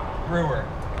Marie Brewer.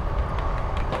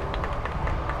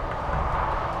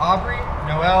 Aubrey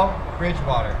Noelle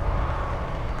Bridgewater.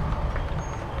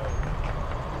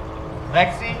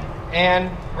 Lexi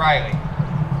Ann Riley.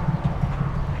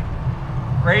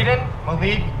 Braden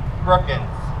Malik Brookins.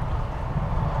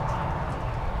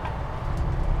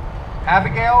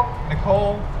 Abigail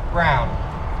Nicole Brown.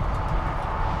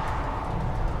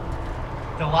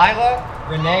 Delilah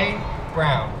Renee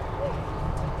Brown.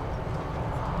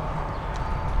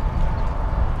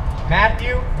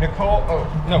 Matthew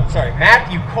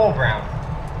Cole Brown.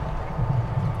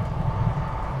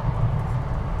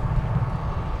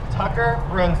 Tucker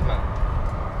Brunsma.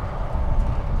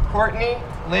 Courtney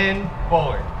Lynn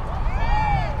Bullard.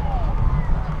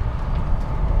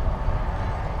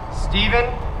 Stephen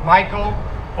Michael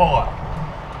Bullock.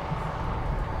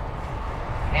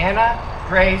 Anna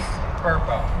Grace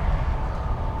Burpo.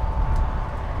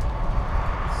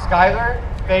 Skylar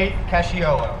Faith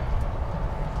Casciolo.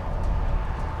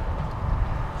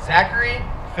 Zachary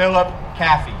Philip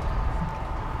Caffey.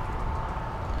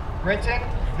 Britton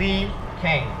Lee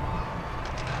Kane.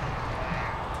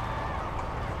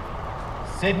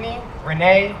 Sydney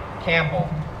Renee Campbell.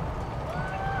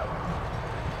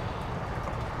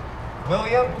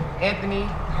 William Anthony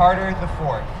Carter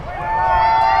IV.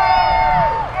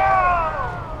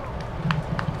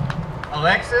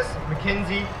 Alexis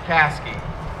Mackenzie Caskey.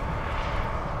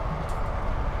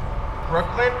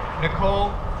 Brooklyn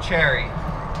Nicole Cherry.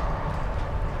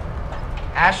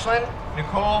 Ashlyn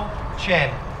Nicole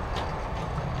Chin.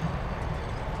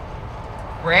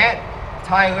 Grant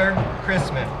Tyler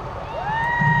Chrisman.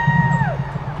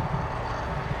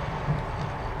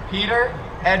 Peter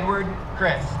Edward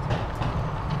Christ.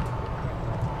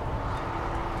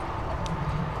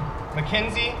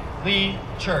 Mackenzie Lee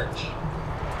Church.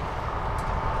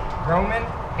 Roman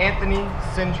Anthony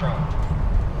Sintrom.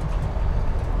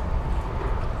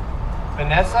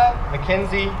 Vanessa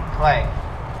Mackenzie Clay.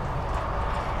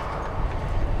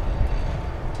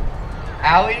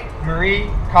 Allie Marie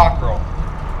Cockrell.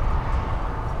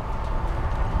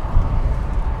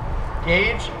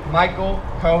 Gage Michael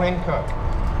Cohen Cook.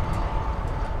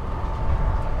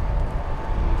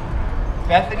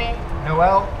 Bethany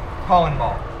Noelle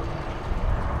Collenball.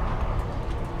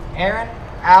 Aaron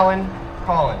Allen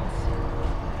Collins.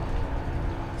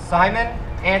 Simon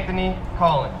Anthony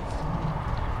Collins.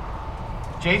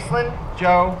 Jacelyn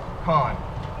Joe Kahn.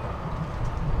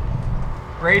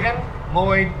 Braden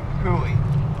Lloyd Cooley.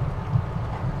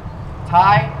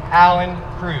 Ty Allen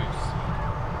Cruz.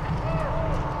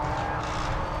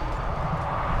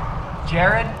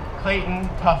 Jared Clayton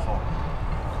Tuffle.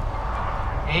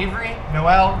 Avery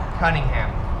Noel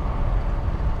Cunningham.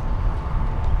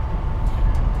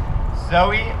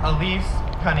 Zoe Elise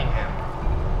Cunningham.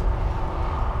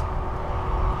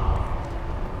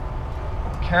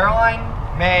 Caroline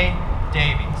May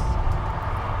Davies.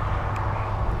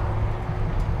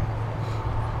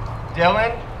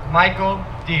 Dylan Michael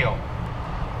Deal.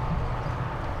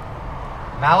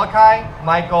 Malachi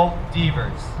Michael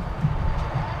Devers.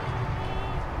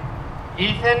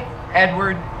 Ethan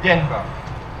Edward Denbo.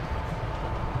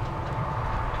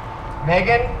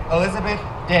 Megan Elizabeth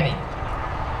Denny.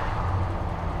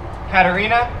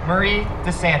 Katarina Marie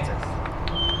DeSantis.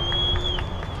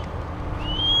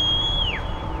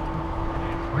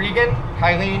 Regan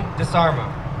Kylene DeSarmo.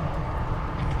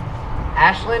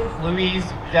 Ashlyn Louise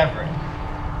Deverett.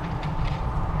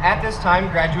 At this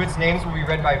time, graduates' names will be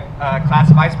read by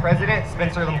Class Vice President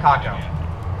Spencer Limcaco.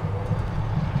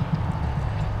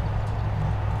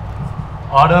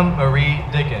 Autumn Marie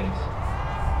Dickens.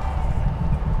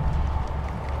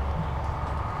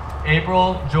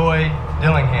 April Joy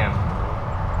Dillingham.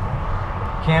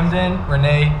 Camden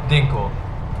Renee Dinkle.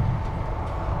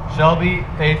 Shelby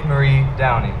Faith Marie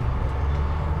Downey.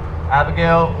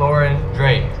 Abigail Lauren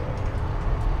Drake.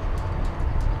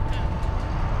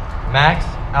 Max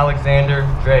Alexander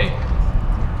Drake.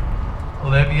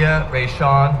 Olivia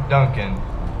Rayshawn Duncan.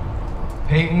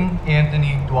 Peyton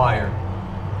Anthony Dwyer.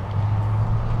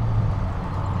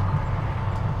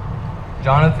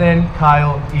 Jonathan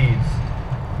Kyle Eves.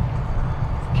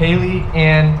 Kaylee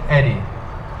Ann Eddy.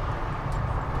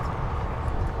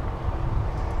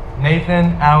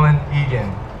 Nathan Allen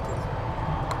Egan.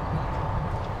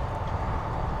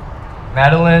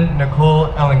 Madeline Nicole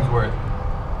Ellingsworth.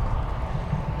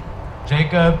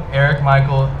 Jacob Eric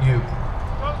Michael Uke.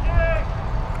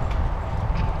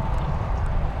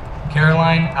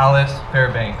 Caroline Alice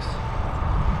Fairbanks.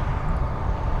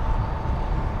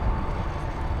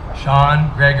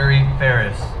 Sean Gregory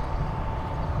Ferris.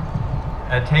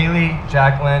 Ataylee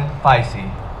Jacqueline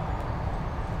Feisey.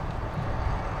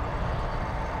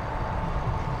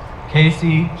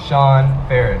 Casey Sean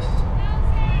Ferris.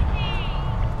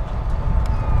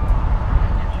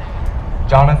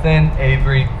 Jonathan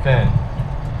Avery Finn.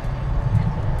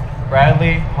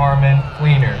 Bradley Harmon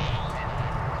Fleener.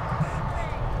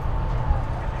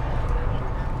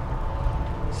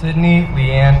 Sydney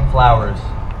Leanne Flowers.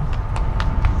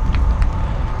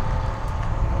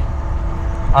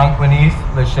 Anquinice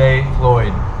Lachey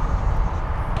Floyd.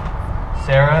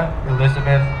 Sarah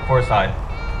Elizabeth Forsyth.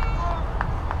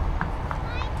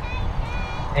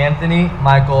 Anthony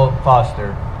Michael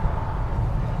Foster.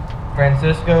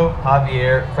 Francisco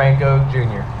Javier Franco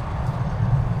Jr.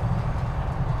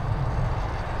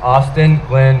 Austin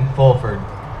Glenn Fulford.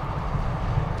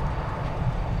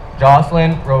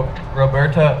 Jocelyn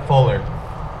Roberta Fuller.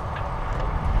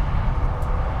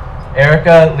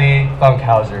 Erica Lee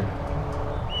Funkhauser.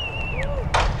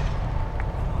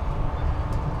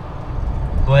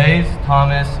 Blaze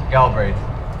Thomas Galbraith.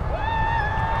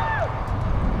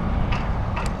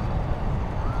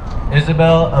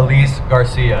 Isabel Elise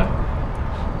Garcia.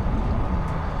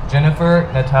 Jennifer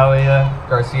Natalia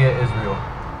Garcia Israel.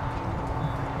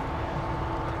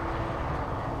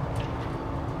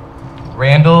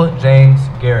 Randall James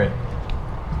Garrett.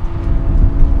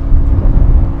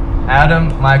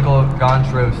 Adam Michael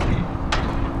Gontrowski.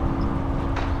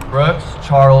 Brooks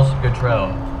Charles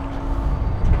Guttrell.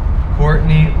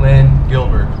 Courtney Lynn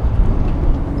Gilbert.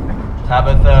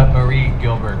 Tabitha Marie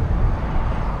Gilbert.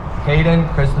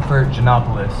 Caden Christopher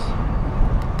Giannopoulos.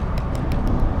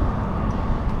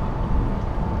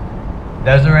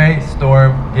 Desiree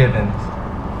Storm Givens.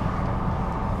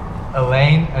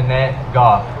 Elaine Annette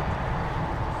Goff.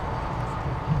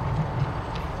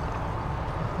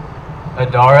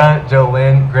 Adara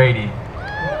Jolynn Grady.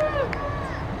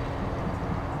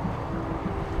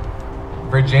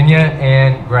 Virginia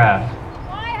Ann Graff.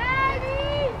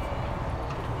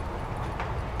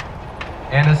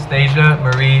 Anastasia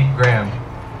Marie Graham.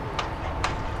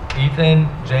 Ethan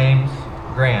James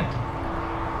Grant.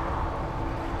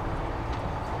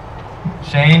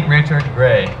 Shane Richard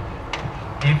Gray.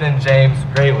 Ethan James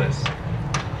Grayless.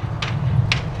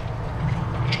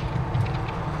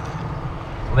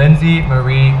 Lindsay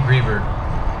Marie Grieber.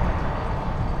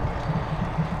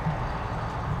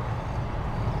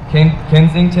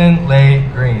 Kensington Leigh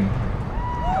Green.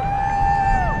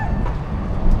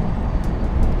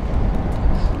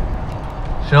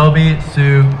 Shelby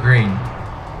Sue Green.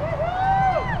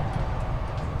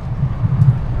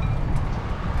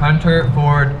 Hunter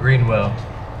Ford Greenwell.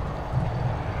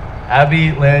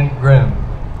 Abby Lynn Grimm.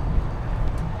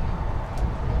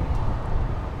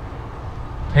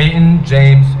 Peyton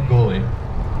James Gooley.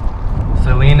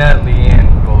 Selena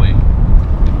Leanne Gooley.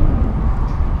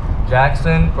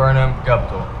 Jackson Burnham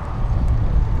Guptill.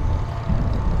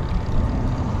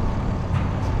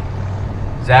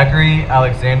 Zachary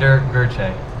Alexander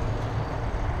Gerche.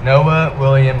 Noah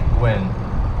William Gwynn.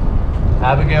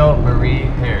 Abigail Marie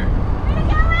Hare.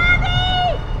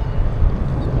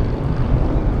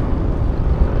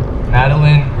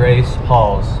 Madeline Grace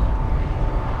Halls.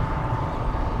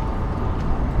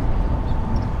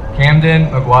 Camden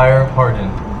McGuire Hardin.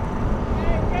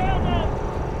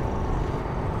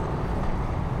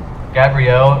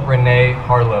 Gabrielle Renee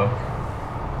Harlow.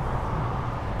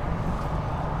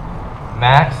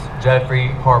 Max Jeffrey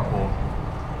Harpool.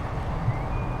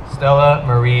 Stella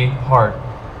Marie Hart.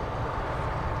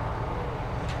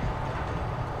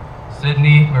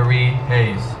 Sydney Marie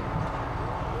Hayes.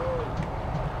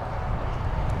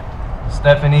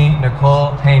 Stephanie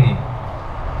Nicole Haney.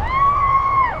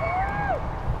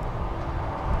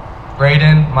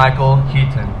 Braden Michael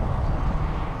Keaton.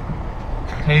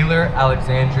 Taylor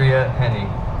Alexandria Henning.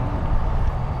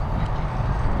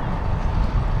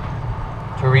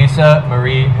 Teresa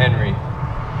Marie Henry.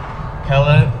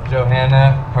 Kella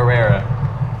Johanna Herrera.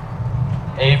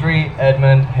 Avery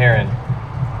Edmund Heron.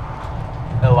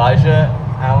 Elijah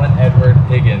Allen Edward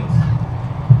Higgins.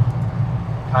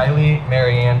 Kylie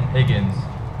Marianne Higgins.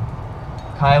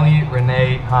 Kylie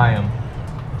Renee Hyam.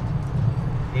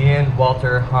 Ian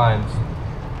Walter Himes.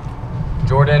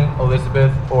 Jordan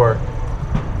Elizabeth Orr.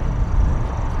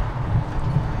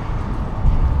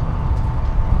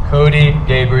 Cody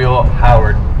Gabriel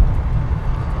Howard.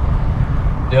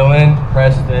 Dylan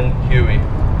Preston Huey.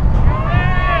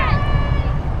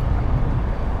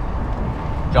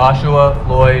 Joshua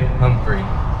Floyd Humphrey.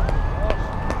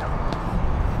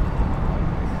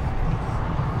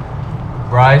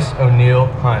 Bryce O'Neill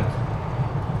Hunt.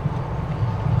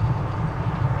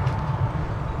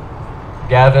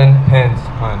 Gavin Pence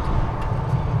Hunt.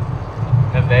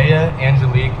 Nevaeh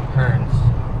Angelique Kearns.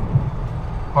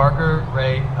 Parker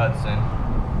Ray Hudson.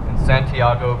 And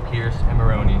Santiago Pierce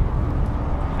Emeroni.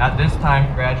 At this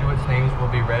time, graduates' names will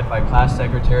be read by Class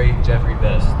Secretary Jeffrey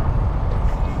Best.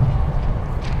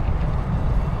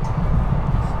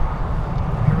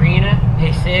 Karina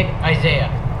Pesig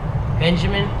Isaiah.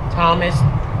 Benjamin Thomas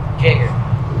Jager.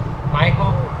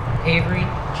 Michael Avery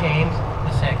James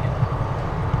II.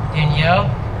 Danielle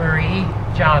Marie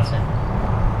Johnson.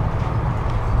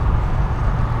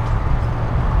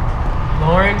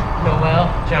 Lauren Noel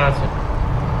Johnson.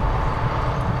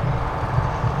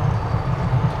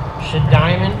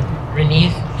 Shadiman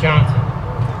Renise Johnson.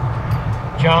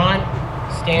 John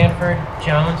Stanford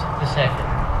Jones II.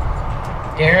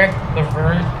 Derek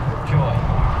Laverne Joy.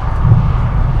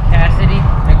 Cassidy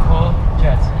Nicole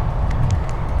Judson.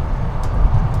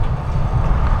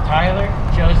 Tyler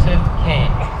Joseph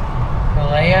King.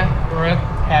 Kalea Brooke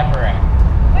Kaparak.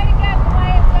 Way to go,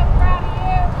 Kalea, I'm so proud of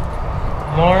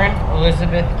you. Lauren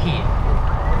Elizabeth Keith.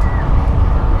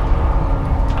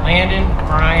 Landon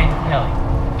Brian Kelly.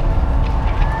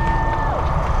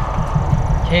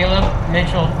 Caleb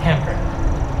Mitchell Kemper.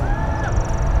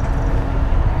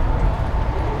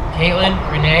 Caitlin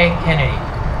Renee Kennedy.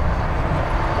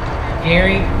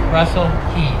 Gary Russell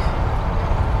Keys.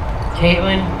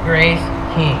 Caitlin Grace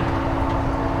King.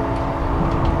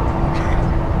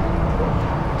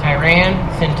 Tyran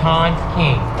Sinton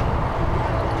King.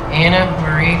 Anna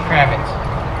Marie Kravitz.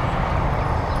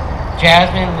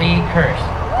 Jasmine Lee Kirst.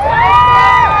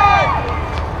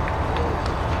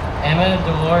 Emma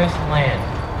Dolores Land.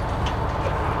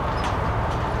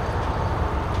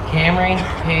 Cameron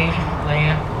Paige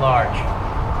Leah Large.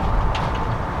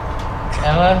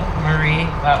 Ella Marie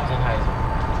Lautenheiser.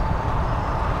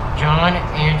 John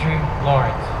Andrew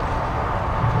Lawrence.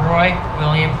 Roy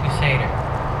William Usader.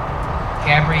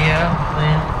 Gabrielle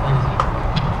Lynn Lindsay.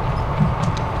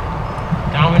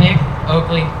 Dominic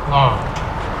Oakley Long.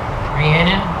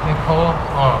 Rhiannon Nicole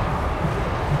Long.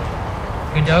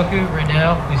 Godoku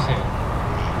Riddell Hussein.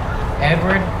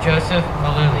 Edward Joseph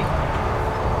Maluli.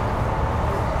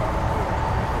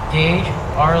 Gage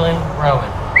Arlen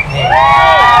Rowan.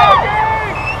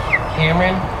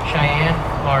 Cameron Cheyenne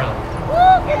Marlin.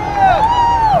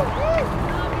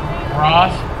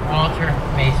 Ross Walter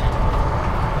Mason.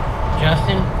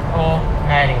 Justin Cole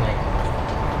Mattingly.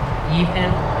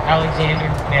 Ethan Alexander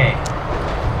May.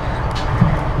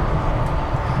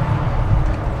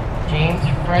 James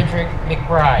Frederick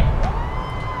McBride.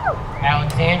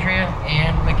 Alexandria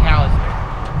Ann McAllister.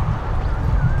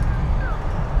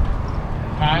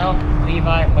 Kyle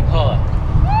Levi McCullough.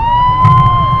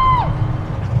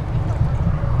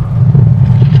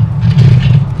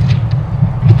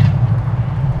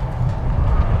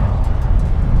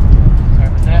 Sorry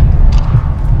about that.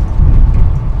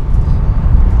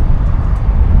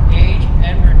 Gage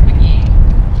Edward McGee.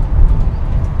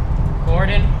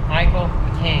 Gordon Michael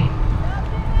McCain.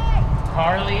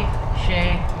 Carly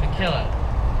Shay McKillop.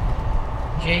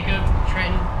 Jacob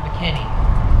Trenton McKinney.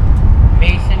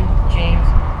 Mason James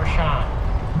Rashawn.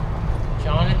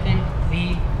 Jonathan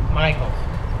Lee Michaels.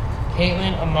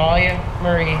 Caitlin Amalia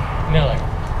Marie Miller.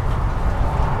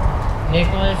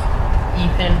 Nicholas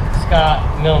Ethan Scott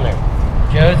Milner.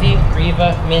 Josie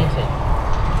Reva Minton.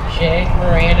 Shay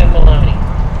Miranda Maloney.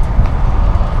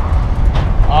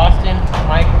 Austin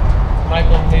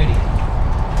Michael Moody.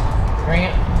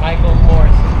 Grant Michael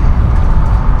Morrison.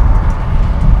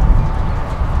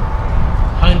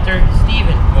 Hunter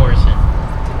Stephen Morrison.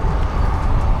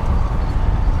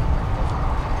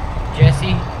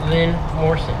 Jesse Lynn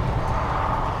Morrison.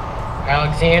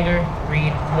 Alexander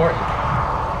Reed Morton.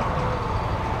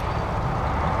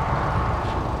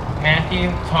 Matthew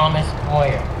Thomas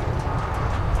Boyer.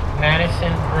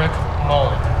 Madison Brooke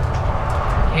Mullen.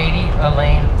 Katie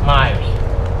Elaine Myers.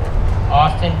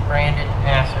 Austin Brandon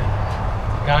Nasser.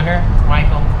 Gunnar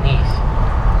Michael Neese.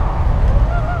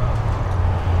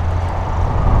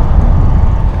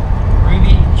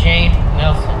 Ruby Jane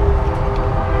Nelson.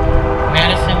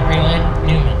 Madison Relyn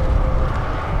Newman.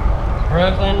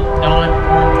 Brooklyn Dawn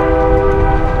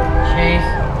Orndorff. Chase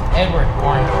Edward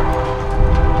Orndorff.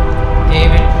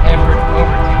 David Edward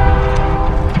Overton.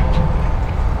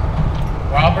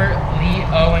 Robert Lee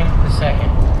Owen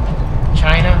II.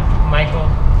 China Michael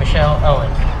Michelle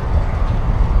Owens.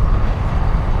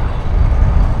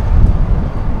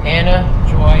 Anna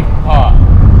Joy Paw.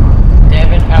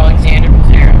 Devin Alexander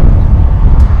Pizzero.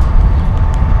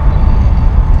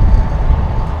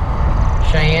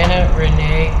 Cheyenne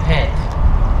Renee Pence.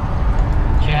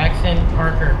 Jackson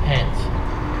Parker Pence.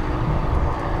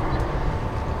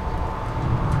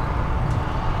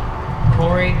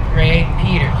 Corey Ray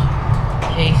Peters.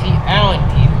 Casey Allen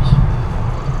Peters.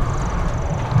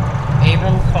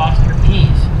 Abram Foster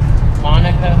Pease.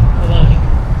 Monica Maloney.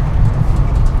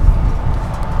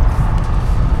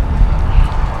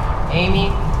 Amy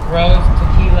Rose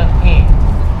Tequila Pink.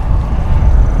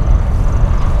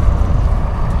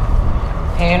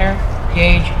 Tanner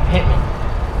Gage Pittman.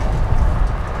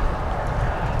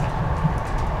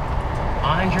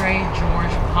 Andre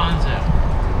George Ponzo.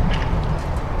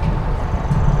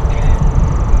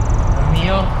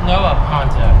 Emil Noah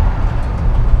Ponzo.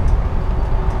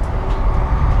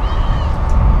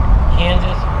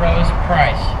 Kansas Rose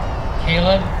Price.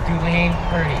 Caleb Dulane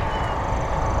Purdy.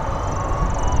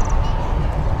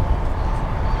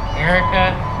 Erica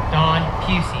Dawn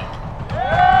Pusey.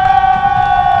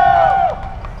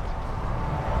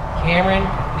 Cameron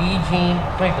Lee Jean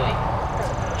Quigley.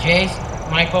 Jace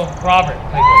Michael Robert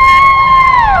Quigley.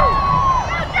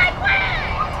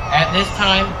 At this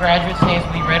time, graduates' names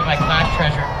will be read by class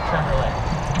treasurer Trevor Lay.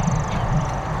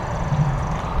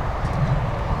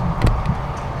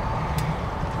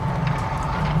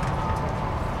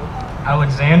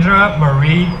 Alexandra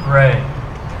Marie Gray.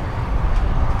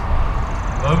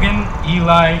 Logan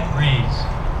Eli Reeves.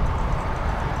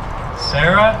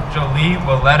 Sarah Jolie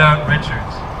Willetta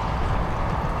Richards.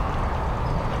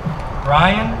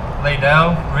 Brian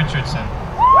Laydell Richardson.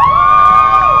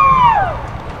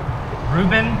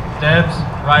 Ruben Debs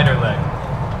Ryderleg.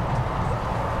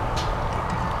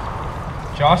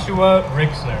 Joshua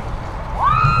Rixner.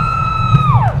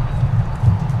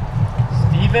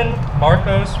 Stephen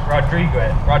Marcos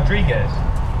Rodriguez.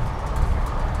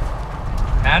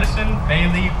 Madison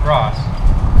Bailey Ross.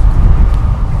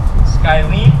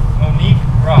 Skyleen Monique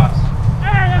Ross.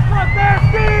 Hey, that's not fair,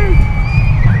 Steve!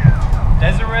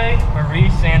 Desiree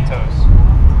Marie Santos.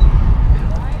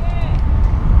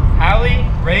 Hallie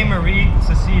Ray Marie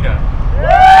Cecita.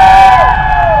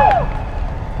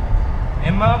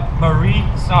 Emma Marie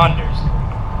Saunders.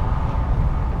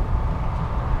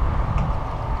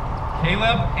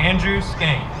 Caleb Andrew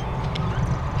Skane.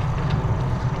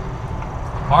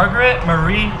 Margaret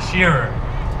Marie Shearer.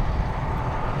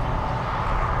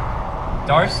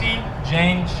 Darcy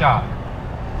Jane Schott.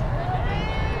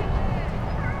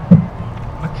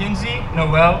 Mackenzie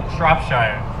Noel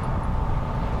Shropshire.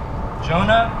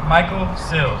 Jonah Michael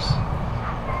Sills.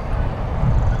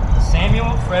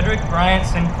 Samuel Frederick Bryant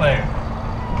Sinclair.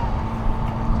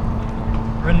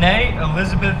 Renee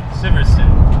Elizabeth Siverson.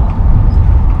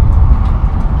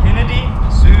 Kennedy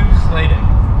Sue Sladen.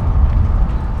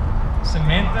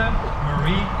 Samantha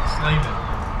Marie Slavin.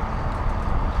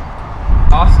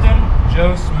 Austin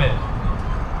Joe Smith.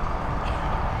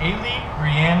 Haley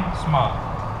Brianne Smock.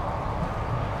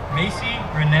 Macy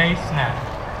Renee Snap.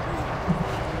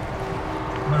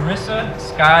 Marissa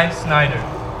Sky Snyder.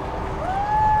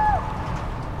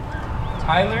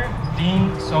 Tyler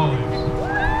Dean Solers.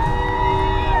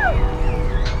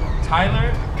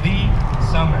 Tyler Lee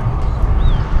Summer.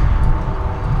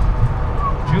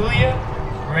 Julia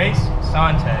Grace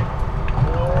Sontag.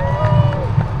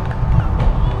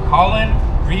 Colin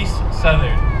Reese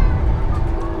Southern.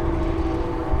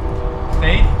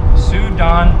 Faith Sue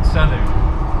Dawn Southern.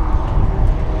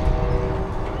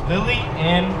 Lily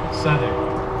Ann Southern.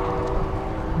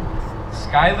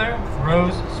 Skylar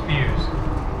Rose Spears.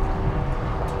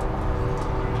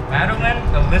 Madeline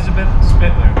Elizabeth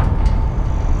Spitler.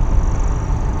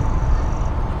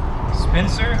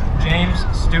 Spencer James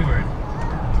Stewart.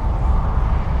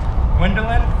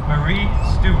 Gwendolyn Marie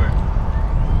Stewart.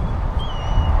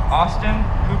 Austin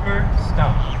Cooper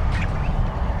Stump.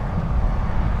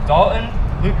 Dalton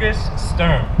Lucas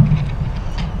Sturm.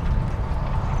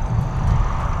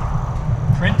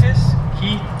 Prentice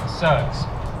Keith Suggs.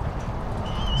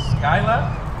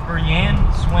 Skyla Brianne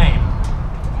Swain.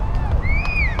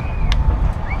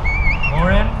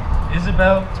 Lauren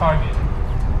Isabel Target.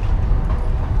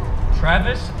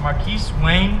 Travis Marquise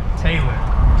Wayne Taylor.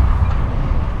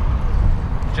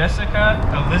 Jessica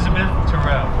Elizabeth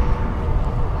Terrell.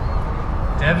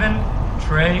 Devin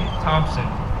Trey Thompson.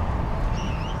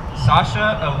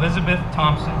 Sasha Elizabeth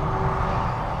Thompson.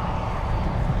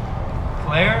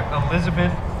 Claire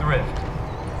Elizabeth Thrift.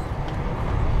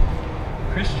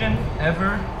 Christian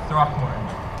Ever Throckmorton.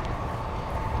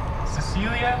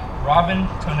 Cecilia Robin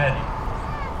Tonetti.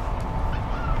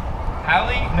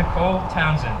 Hallie Nicole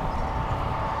Townsend.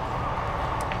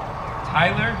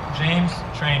 Tyler James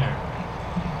Trainer.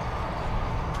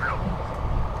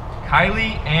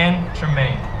 Kylie Ann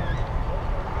Tremaine.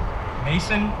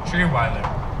 Mason Trierweiler.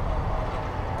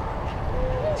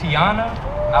 Tiana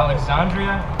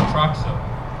Alexandria Troxel.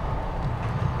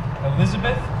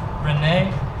 Elizabeth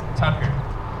Renee Tucker.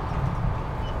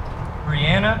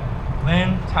 Brianna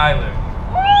Lynn Tyler.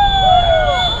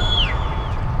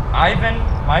 Ivan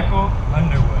Michael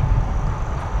Underwood.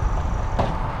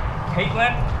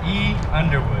 Caitlin E.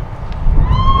 Underwood.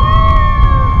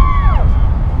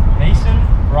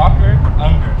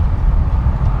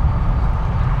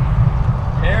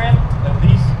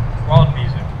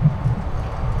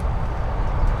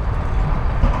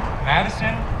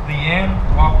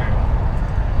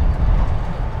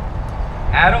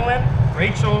 Adeline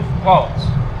Rachel Waltz.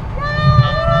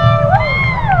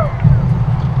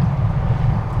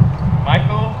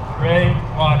 Michael Ray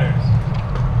Waters.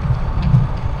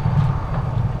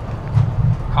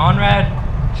 Conrad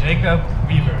Jacob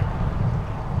Weaver.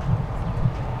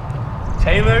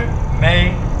 Taylor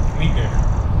May Weaver.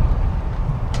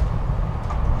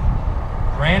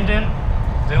 Brandon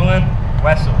Dylan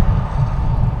Wessel.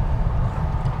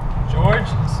 George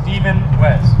Stephen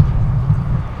West.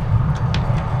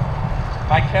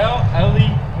 Michael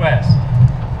Ellie West.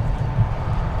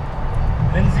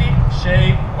 Lindsay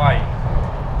Shea White.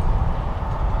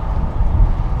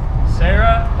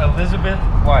 Sarah Elizabeth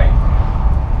White.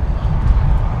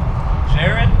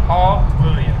 Jared Paul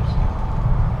Williams.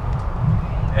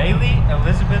 Bailey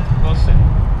Elizabeth Wilson.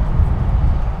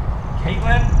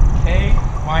 Caitlin K.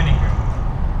 Weininger.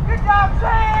 Good job,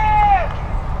 Sam!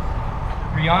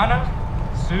 Brianna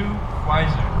Sue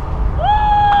Weiser. Woo!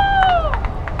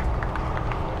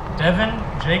 Devin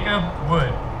Jacob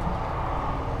Wood.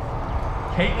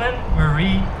 Caitlin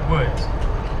Marie Woods.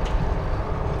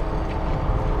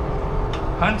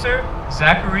 Hunter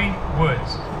Zachary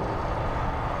Woods.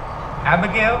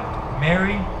 Abigail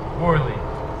Mary Worley.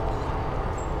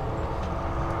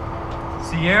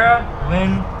 Sierra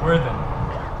Lynn Worthen.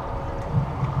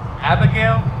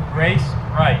 Abigail Grace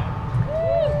Wright.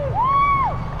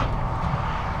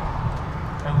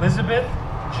 Elizabeth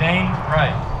Jane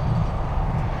Wright.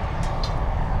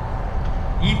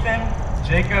 Ethan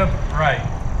Jacob Wright.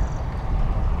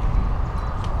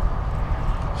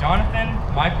 Jonathan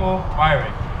Michael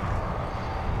Wyrick.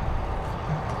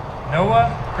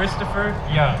 Noah Christopher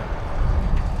Young.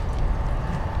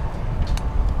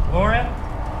 Lauren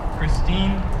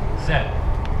Christine Zett.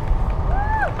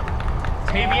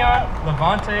 Tavion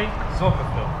Levante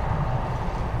Zulkafil.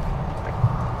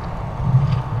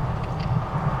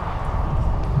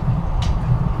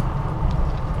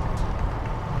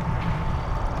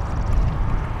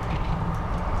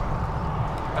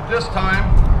 At this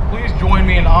time, please join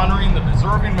me in honoring the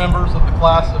deserving members of the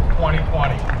class of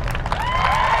 2020.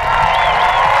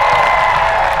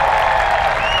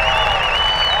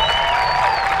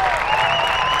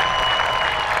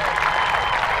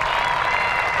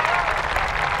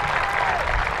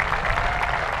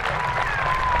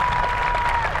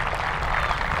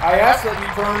 I ask that you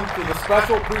turn to the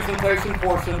special presentation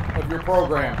portion of your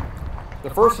program. The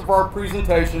first of our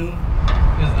presentation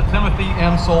is the Timothy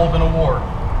M. Sullivan Award.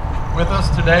 With us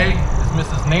today is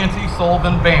Mrs. Nancy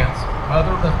Sullivan Vance,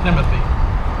 mother of Timothy.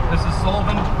 Mrs.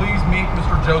 Sullivan, please meet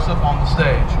Mr. Joseph on the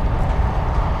stage.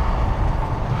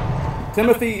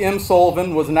 Timothy M.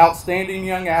 Sullivan was an outstanding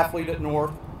young athlete at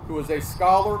North who was a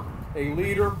scholar, a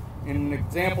leader, and an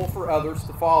example for others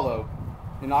to follow.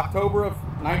 In October of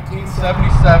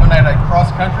 1977 at a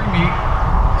cross-country meet,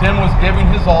 Tim was giving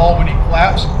his all when he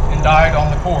collapsed and died on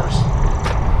the course.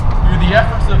 Through the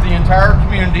efforts of the entire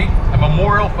community, a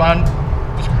memorial fund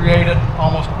was created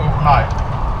almost overnight.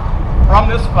 From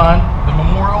this fund, the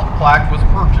memorial plaque was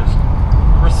purchased.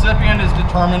 The recipient is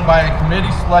determined by a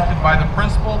committee selected by the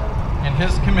principal and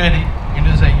his committee, and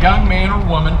is a young man or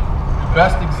woman who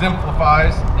best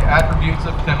exemplifies the attributes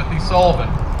of Timothy Sullivan.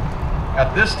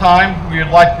 At this time, we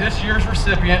would like this year's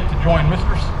recipient to join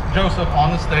Mr. Joseph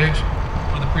on the stage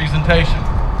for the presentation.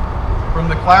 From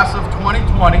the class of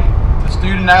 2020, the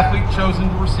student athlete chosen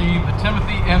to receive the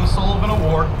Timothy M. Sullivan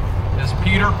Award is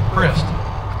Peter Christ.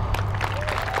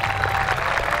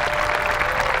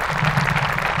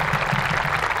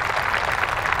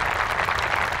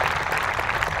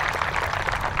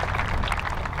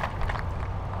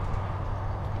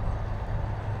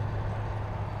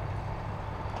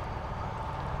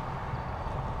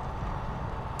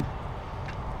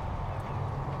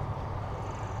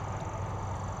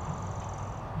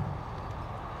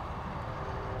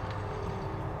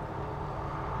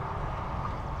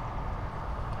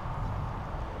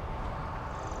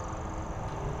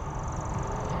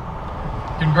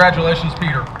 Congratulations,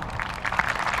 Peter.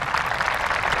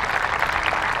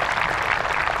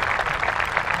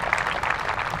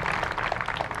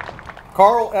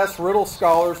 Carl S. Riddle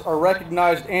Scholars are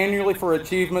recognized annually for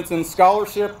achievements in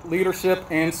scholarship, leadership,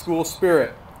 and school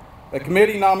spirit. A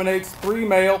committee nominates 3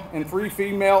 male and 3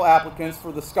 female applicants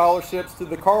for the scholarships to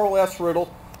the Carl S.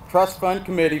 Riddle Trust Fund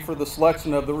Committee for the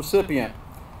selection of the recipient.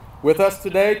 With us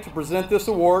today to present this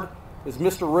award is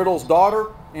Mr. Riddle's daughter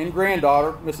and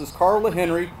granddaughter, Mrs. Carla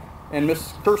Henry and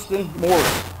Miss Kirsten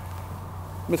Morris.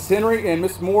 Miss Henry and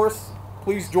Miss Morris,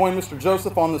 please join Mr.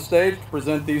 Joseph on the stage to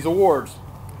present these awards.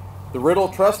 The Riddle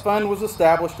Trust Fund was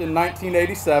established in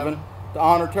 1987 to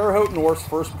honor Terre Haute North's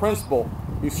first principal,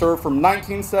 who served from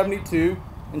 1972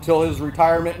 to until his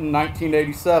retirement in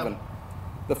 1987.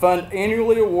 The fund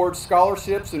annually awards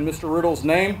scholarships in Mr. Riddle's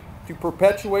name to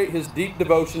perpetuate his deep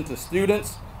devotion to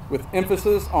students with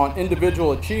emphasis on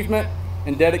individual achievement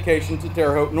and dedication to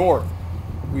Terre Haute North.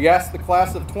 We ask the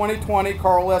class of 2020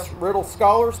 Carl S. Riddle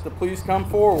Scholars to please come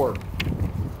forward.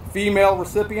 Female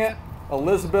recipient,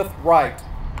 Elizabeth Wright.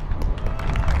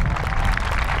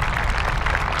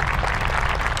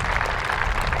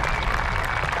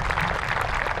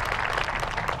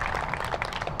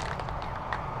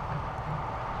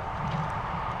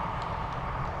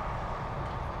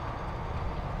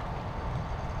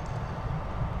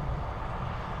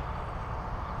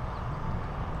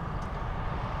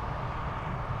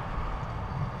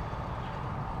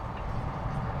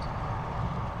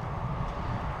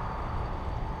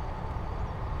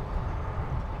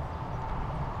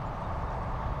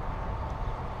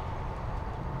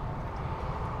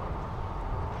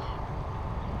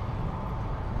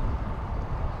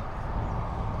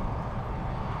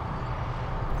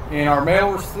 And our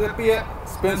male recipient,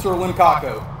 Spencer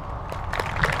Linkako.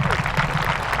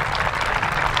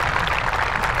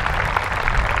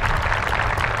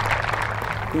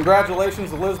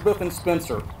 Congratulations, Elizabeth and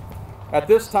Spencer. At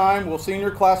this time, will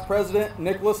Senior Class President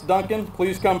Nicholas Duncan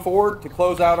please come forward to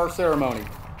close out our ceremony.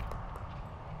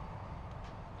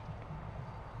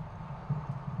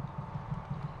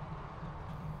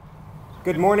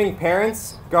 Good morning,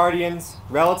 parents, guardians,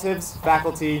 relatives,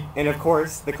 faculty, and of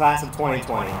course, the class of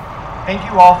 2020. Thank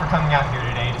you all for coming out here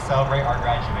today to celebrate our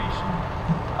graduation.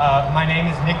 My name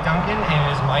is Nick Duncan, and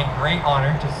it is my great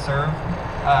honor to serve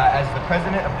as the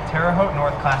president of the Terre Haute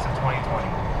North class of 2020.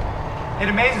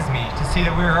 It amazes me to see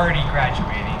that we are already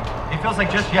graduating. It feels like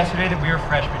just yesterday that we were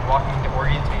freshmen walking into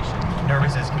orientation,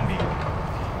 nervous as can be.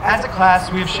 As a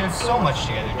class, we have shared so much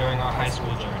together during our high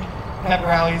school journey. Pep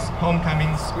rallies,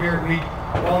 homecomings, Spirit Week,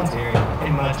 volunteering,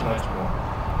 and much, much more.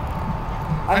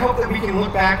 I hope that we can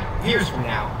look back years from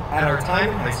now at our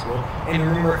time in high school and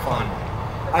remember it fondly.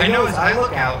 I know as I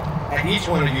look out at each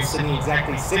one of you sitting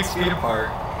exactly 6 feet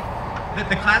apart, that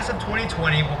the class of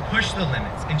 2020 will push the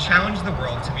limits and challenge the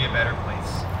world to be a better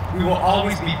place. We will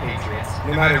always be patriots,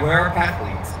 no matter where our path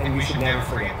leads, and we should never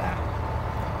forget that.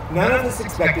 None of us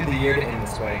expected the year to end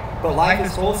this way, but life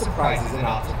is full of surprises and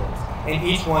obstacles, and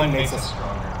each one makes us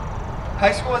stronger.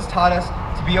 High school has taught us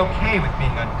to be okay with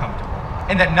being uncomfortable,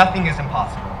 and that nothing is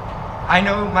impossible. I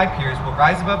know my peers will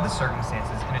rise above the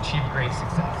circumstances and achieve great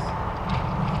success.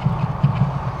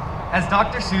 As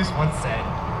Dr. Seuss once said,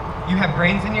 you have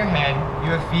brains in your head,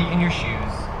 you have feet in your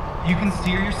shoes. You can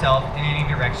steer yourself in any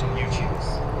direction you choose.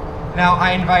 Now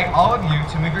I invite all of you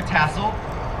to move your tassel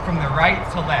from the right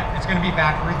to left. It's going to be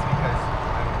backwards because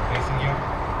I'm facing you.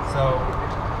 So,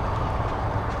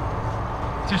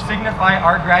 to signify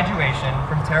our graduation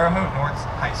from Terre Haute North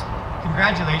High School.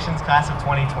 Congratulations, class of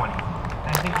 2020.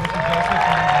 I think Mr. Joseph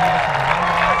will lead us in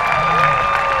one last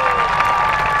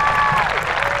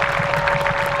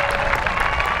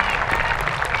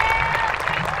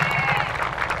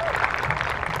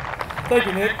Thank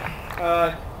you, Nick.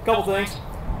 A couple things.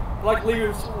 I'd like to leave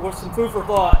you with some food for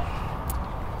thought.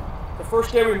 The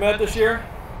first day we met this year,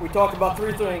 we talked about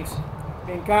 3 things: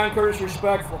 being kind, courteous,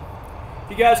 respectful.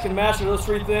 If you guys can master those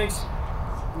 3 things,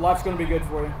 life's going to be good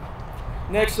for you.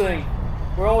 Next thing,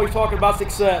 we're always talking about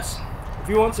success. If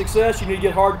you want success, you need to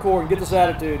get hardcore and get this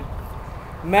attitude.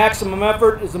 Maximum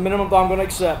effort is the minimum that I'm going to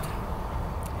accept.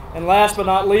 And last but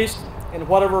not least, in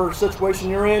whatever situation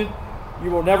you're in, you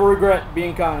will never regret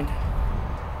being kind.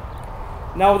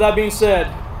 Now, with that being said,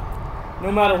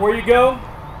 no matter where you go,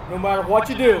 no matter what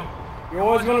you do, you're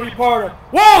always going to be part of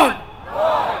one!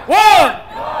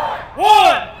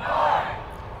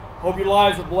 Hope your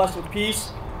lives are blessed with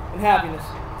peace and happiness.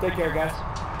 Take care, guys.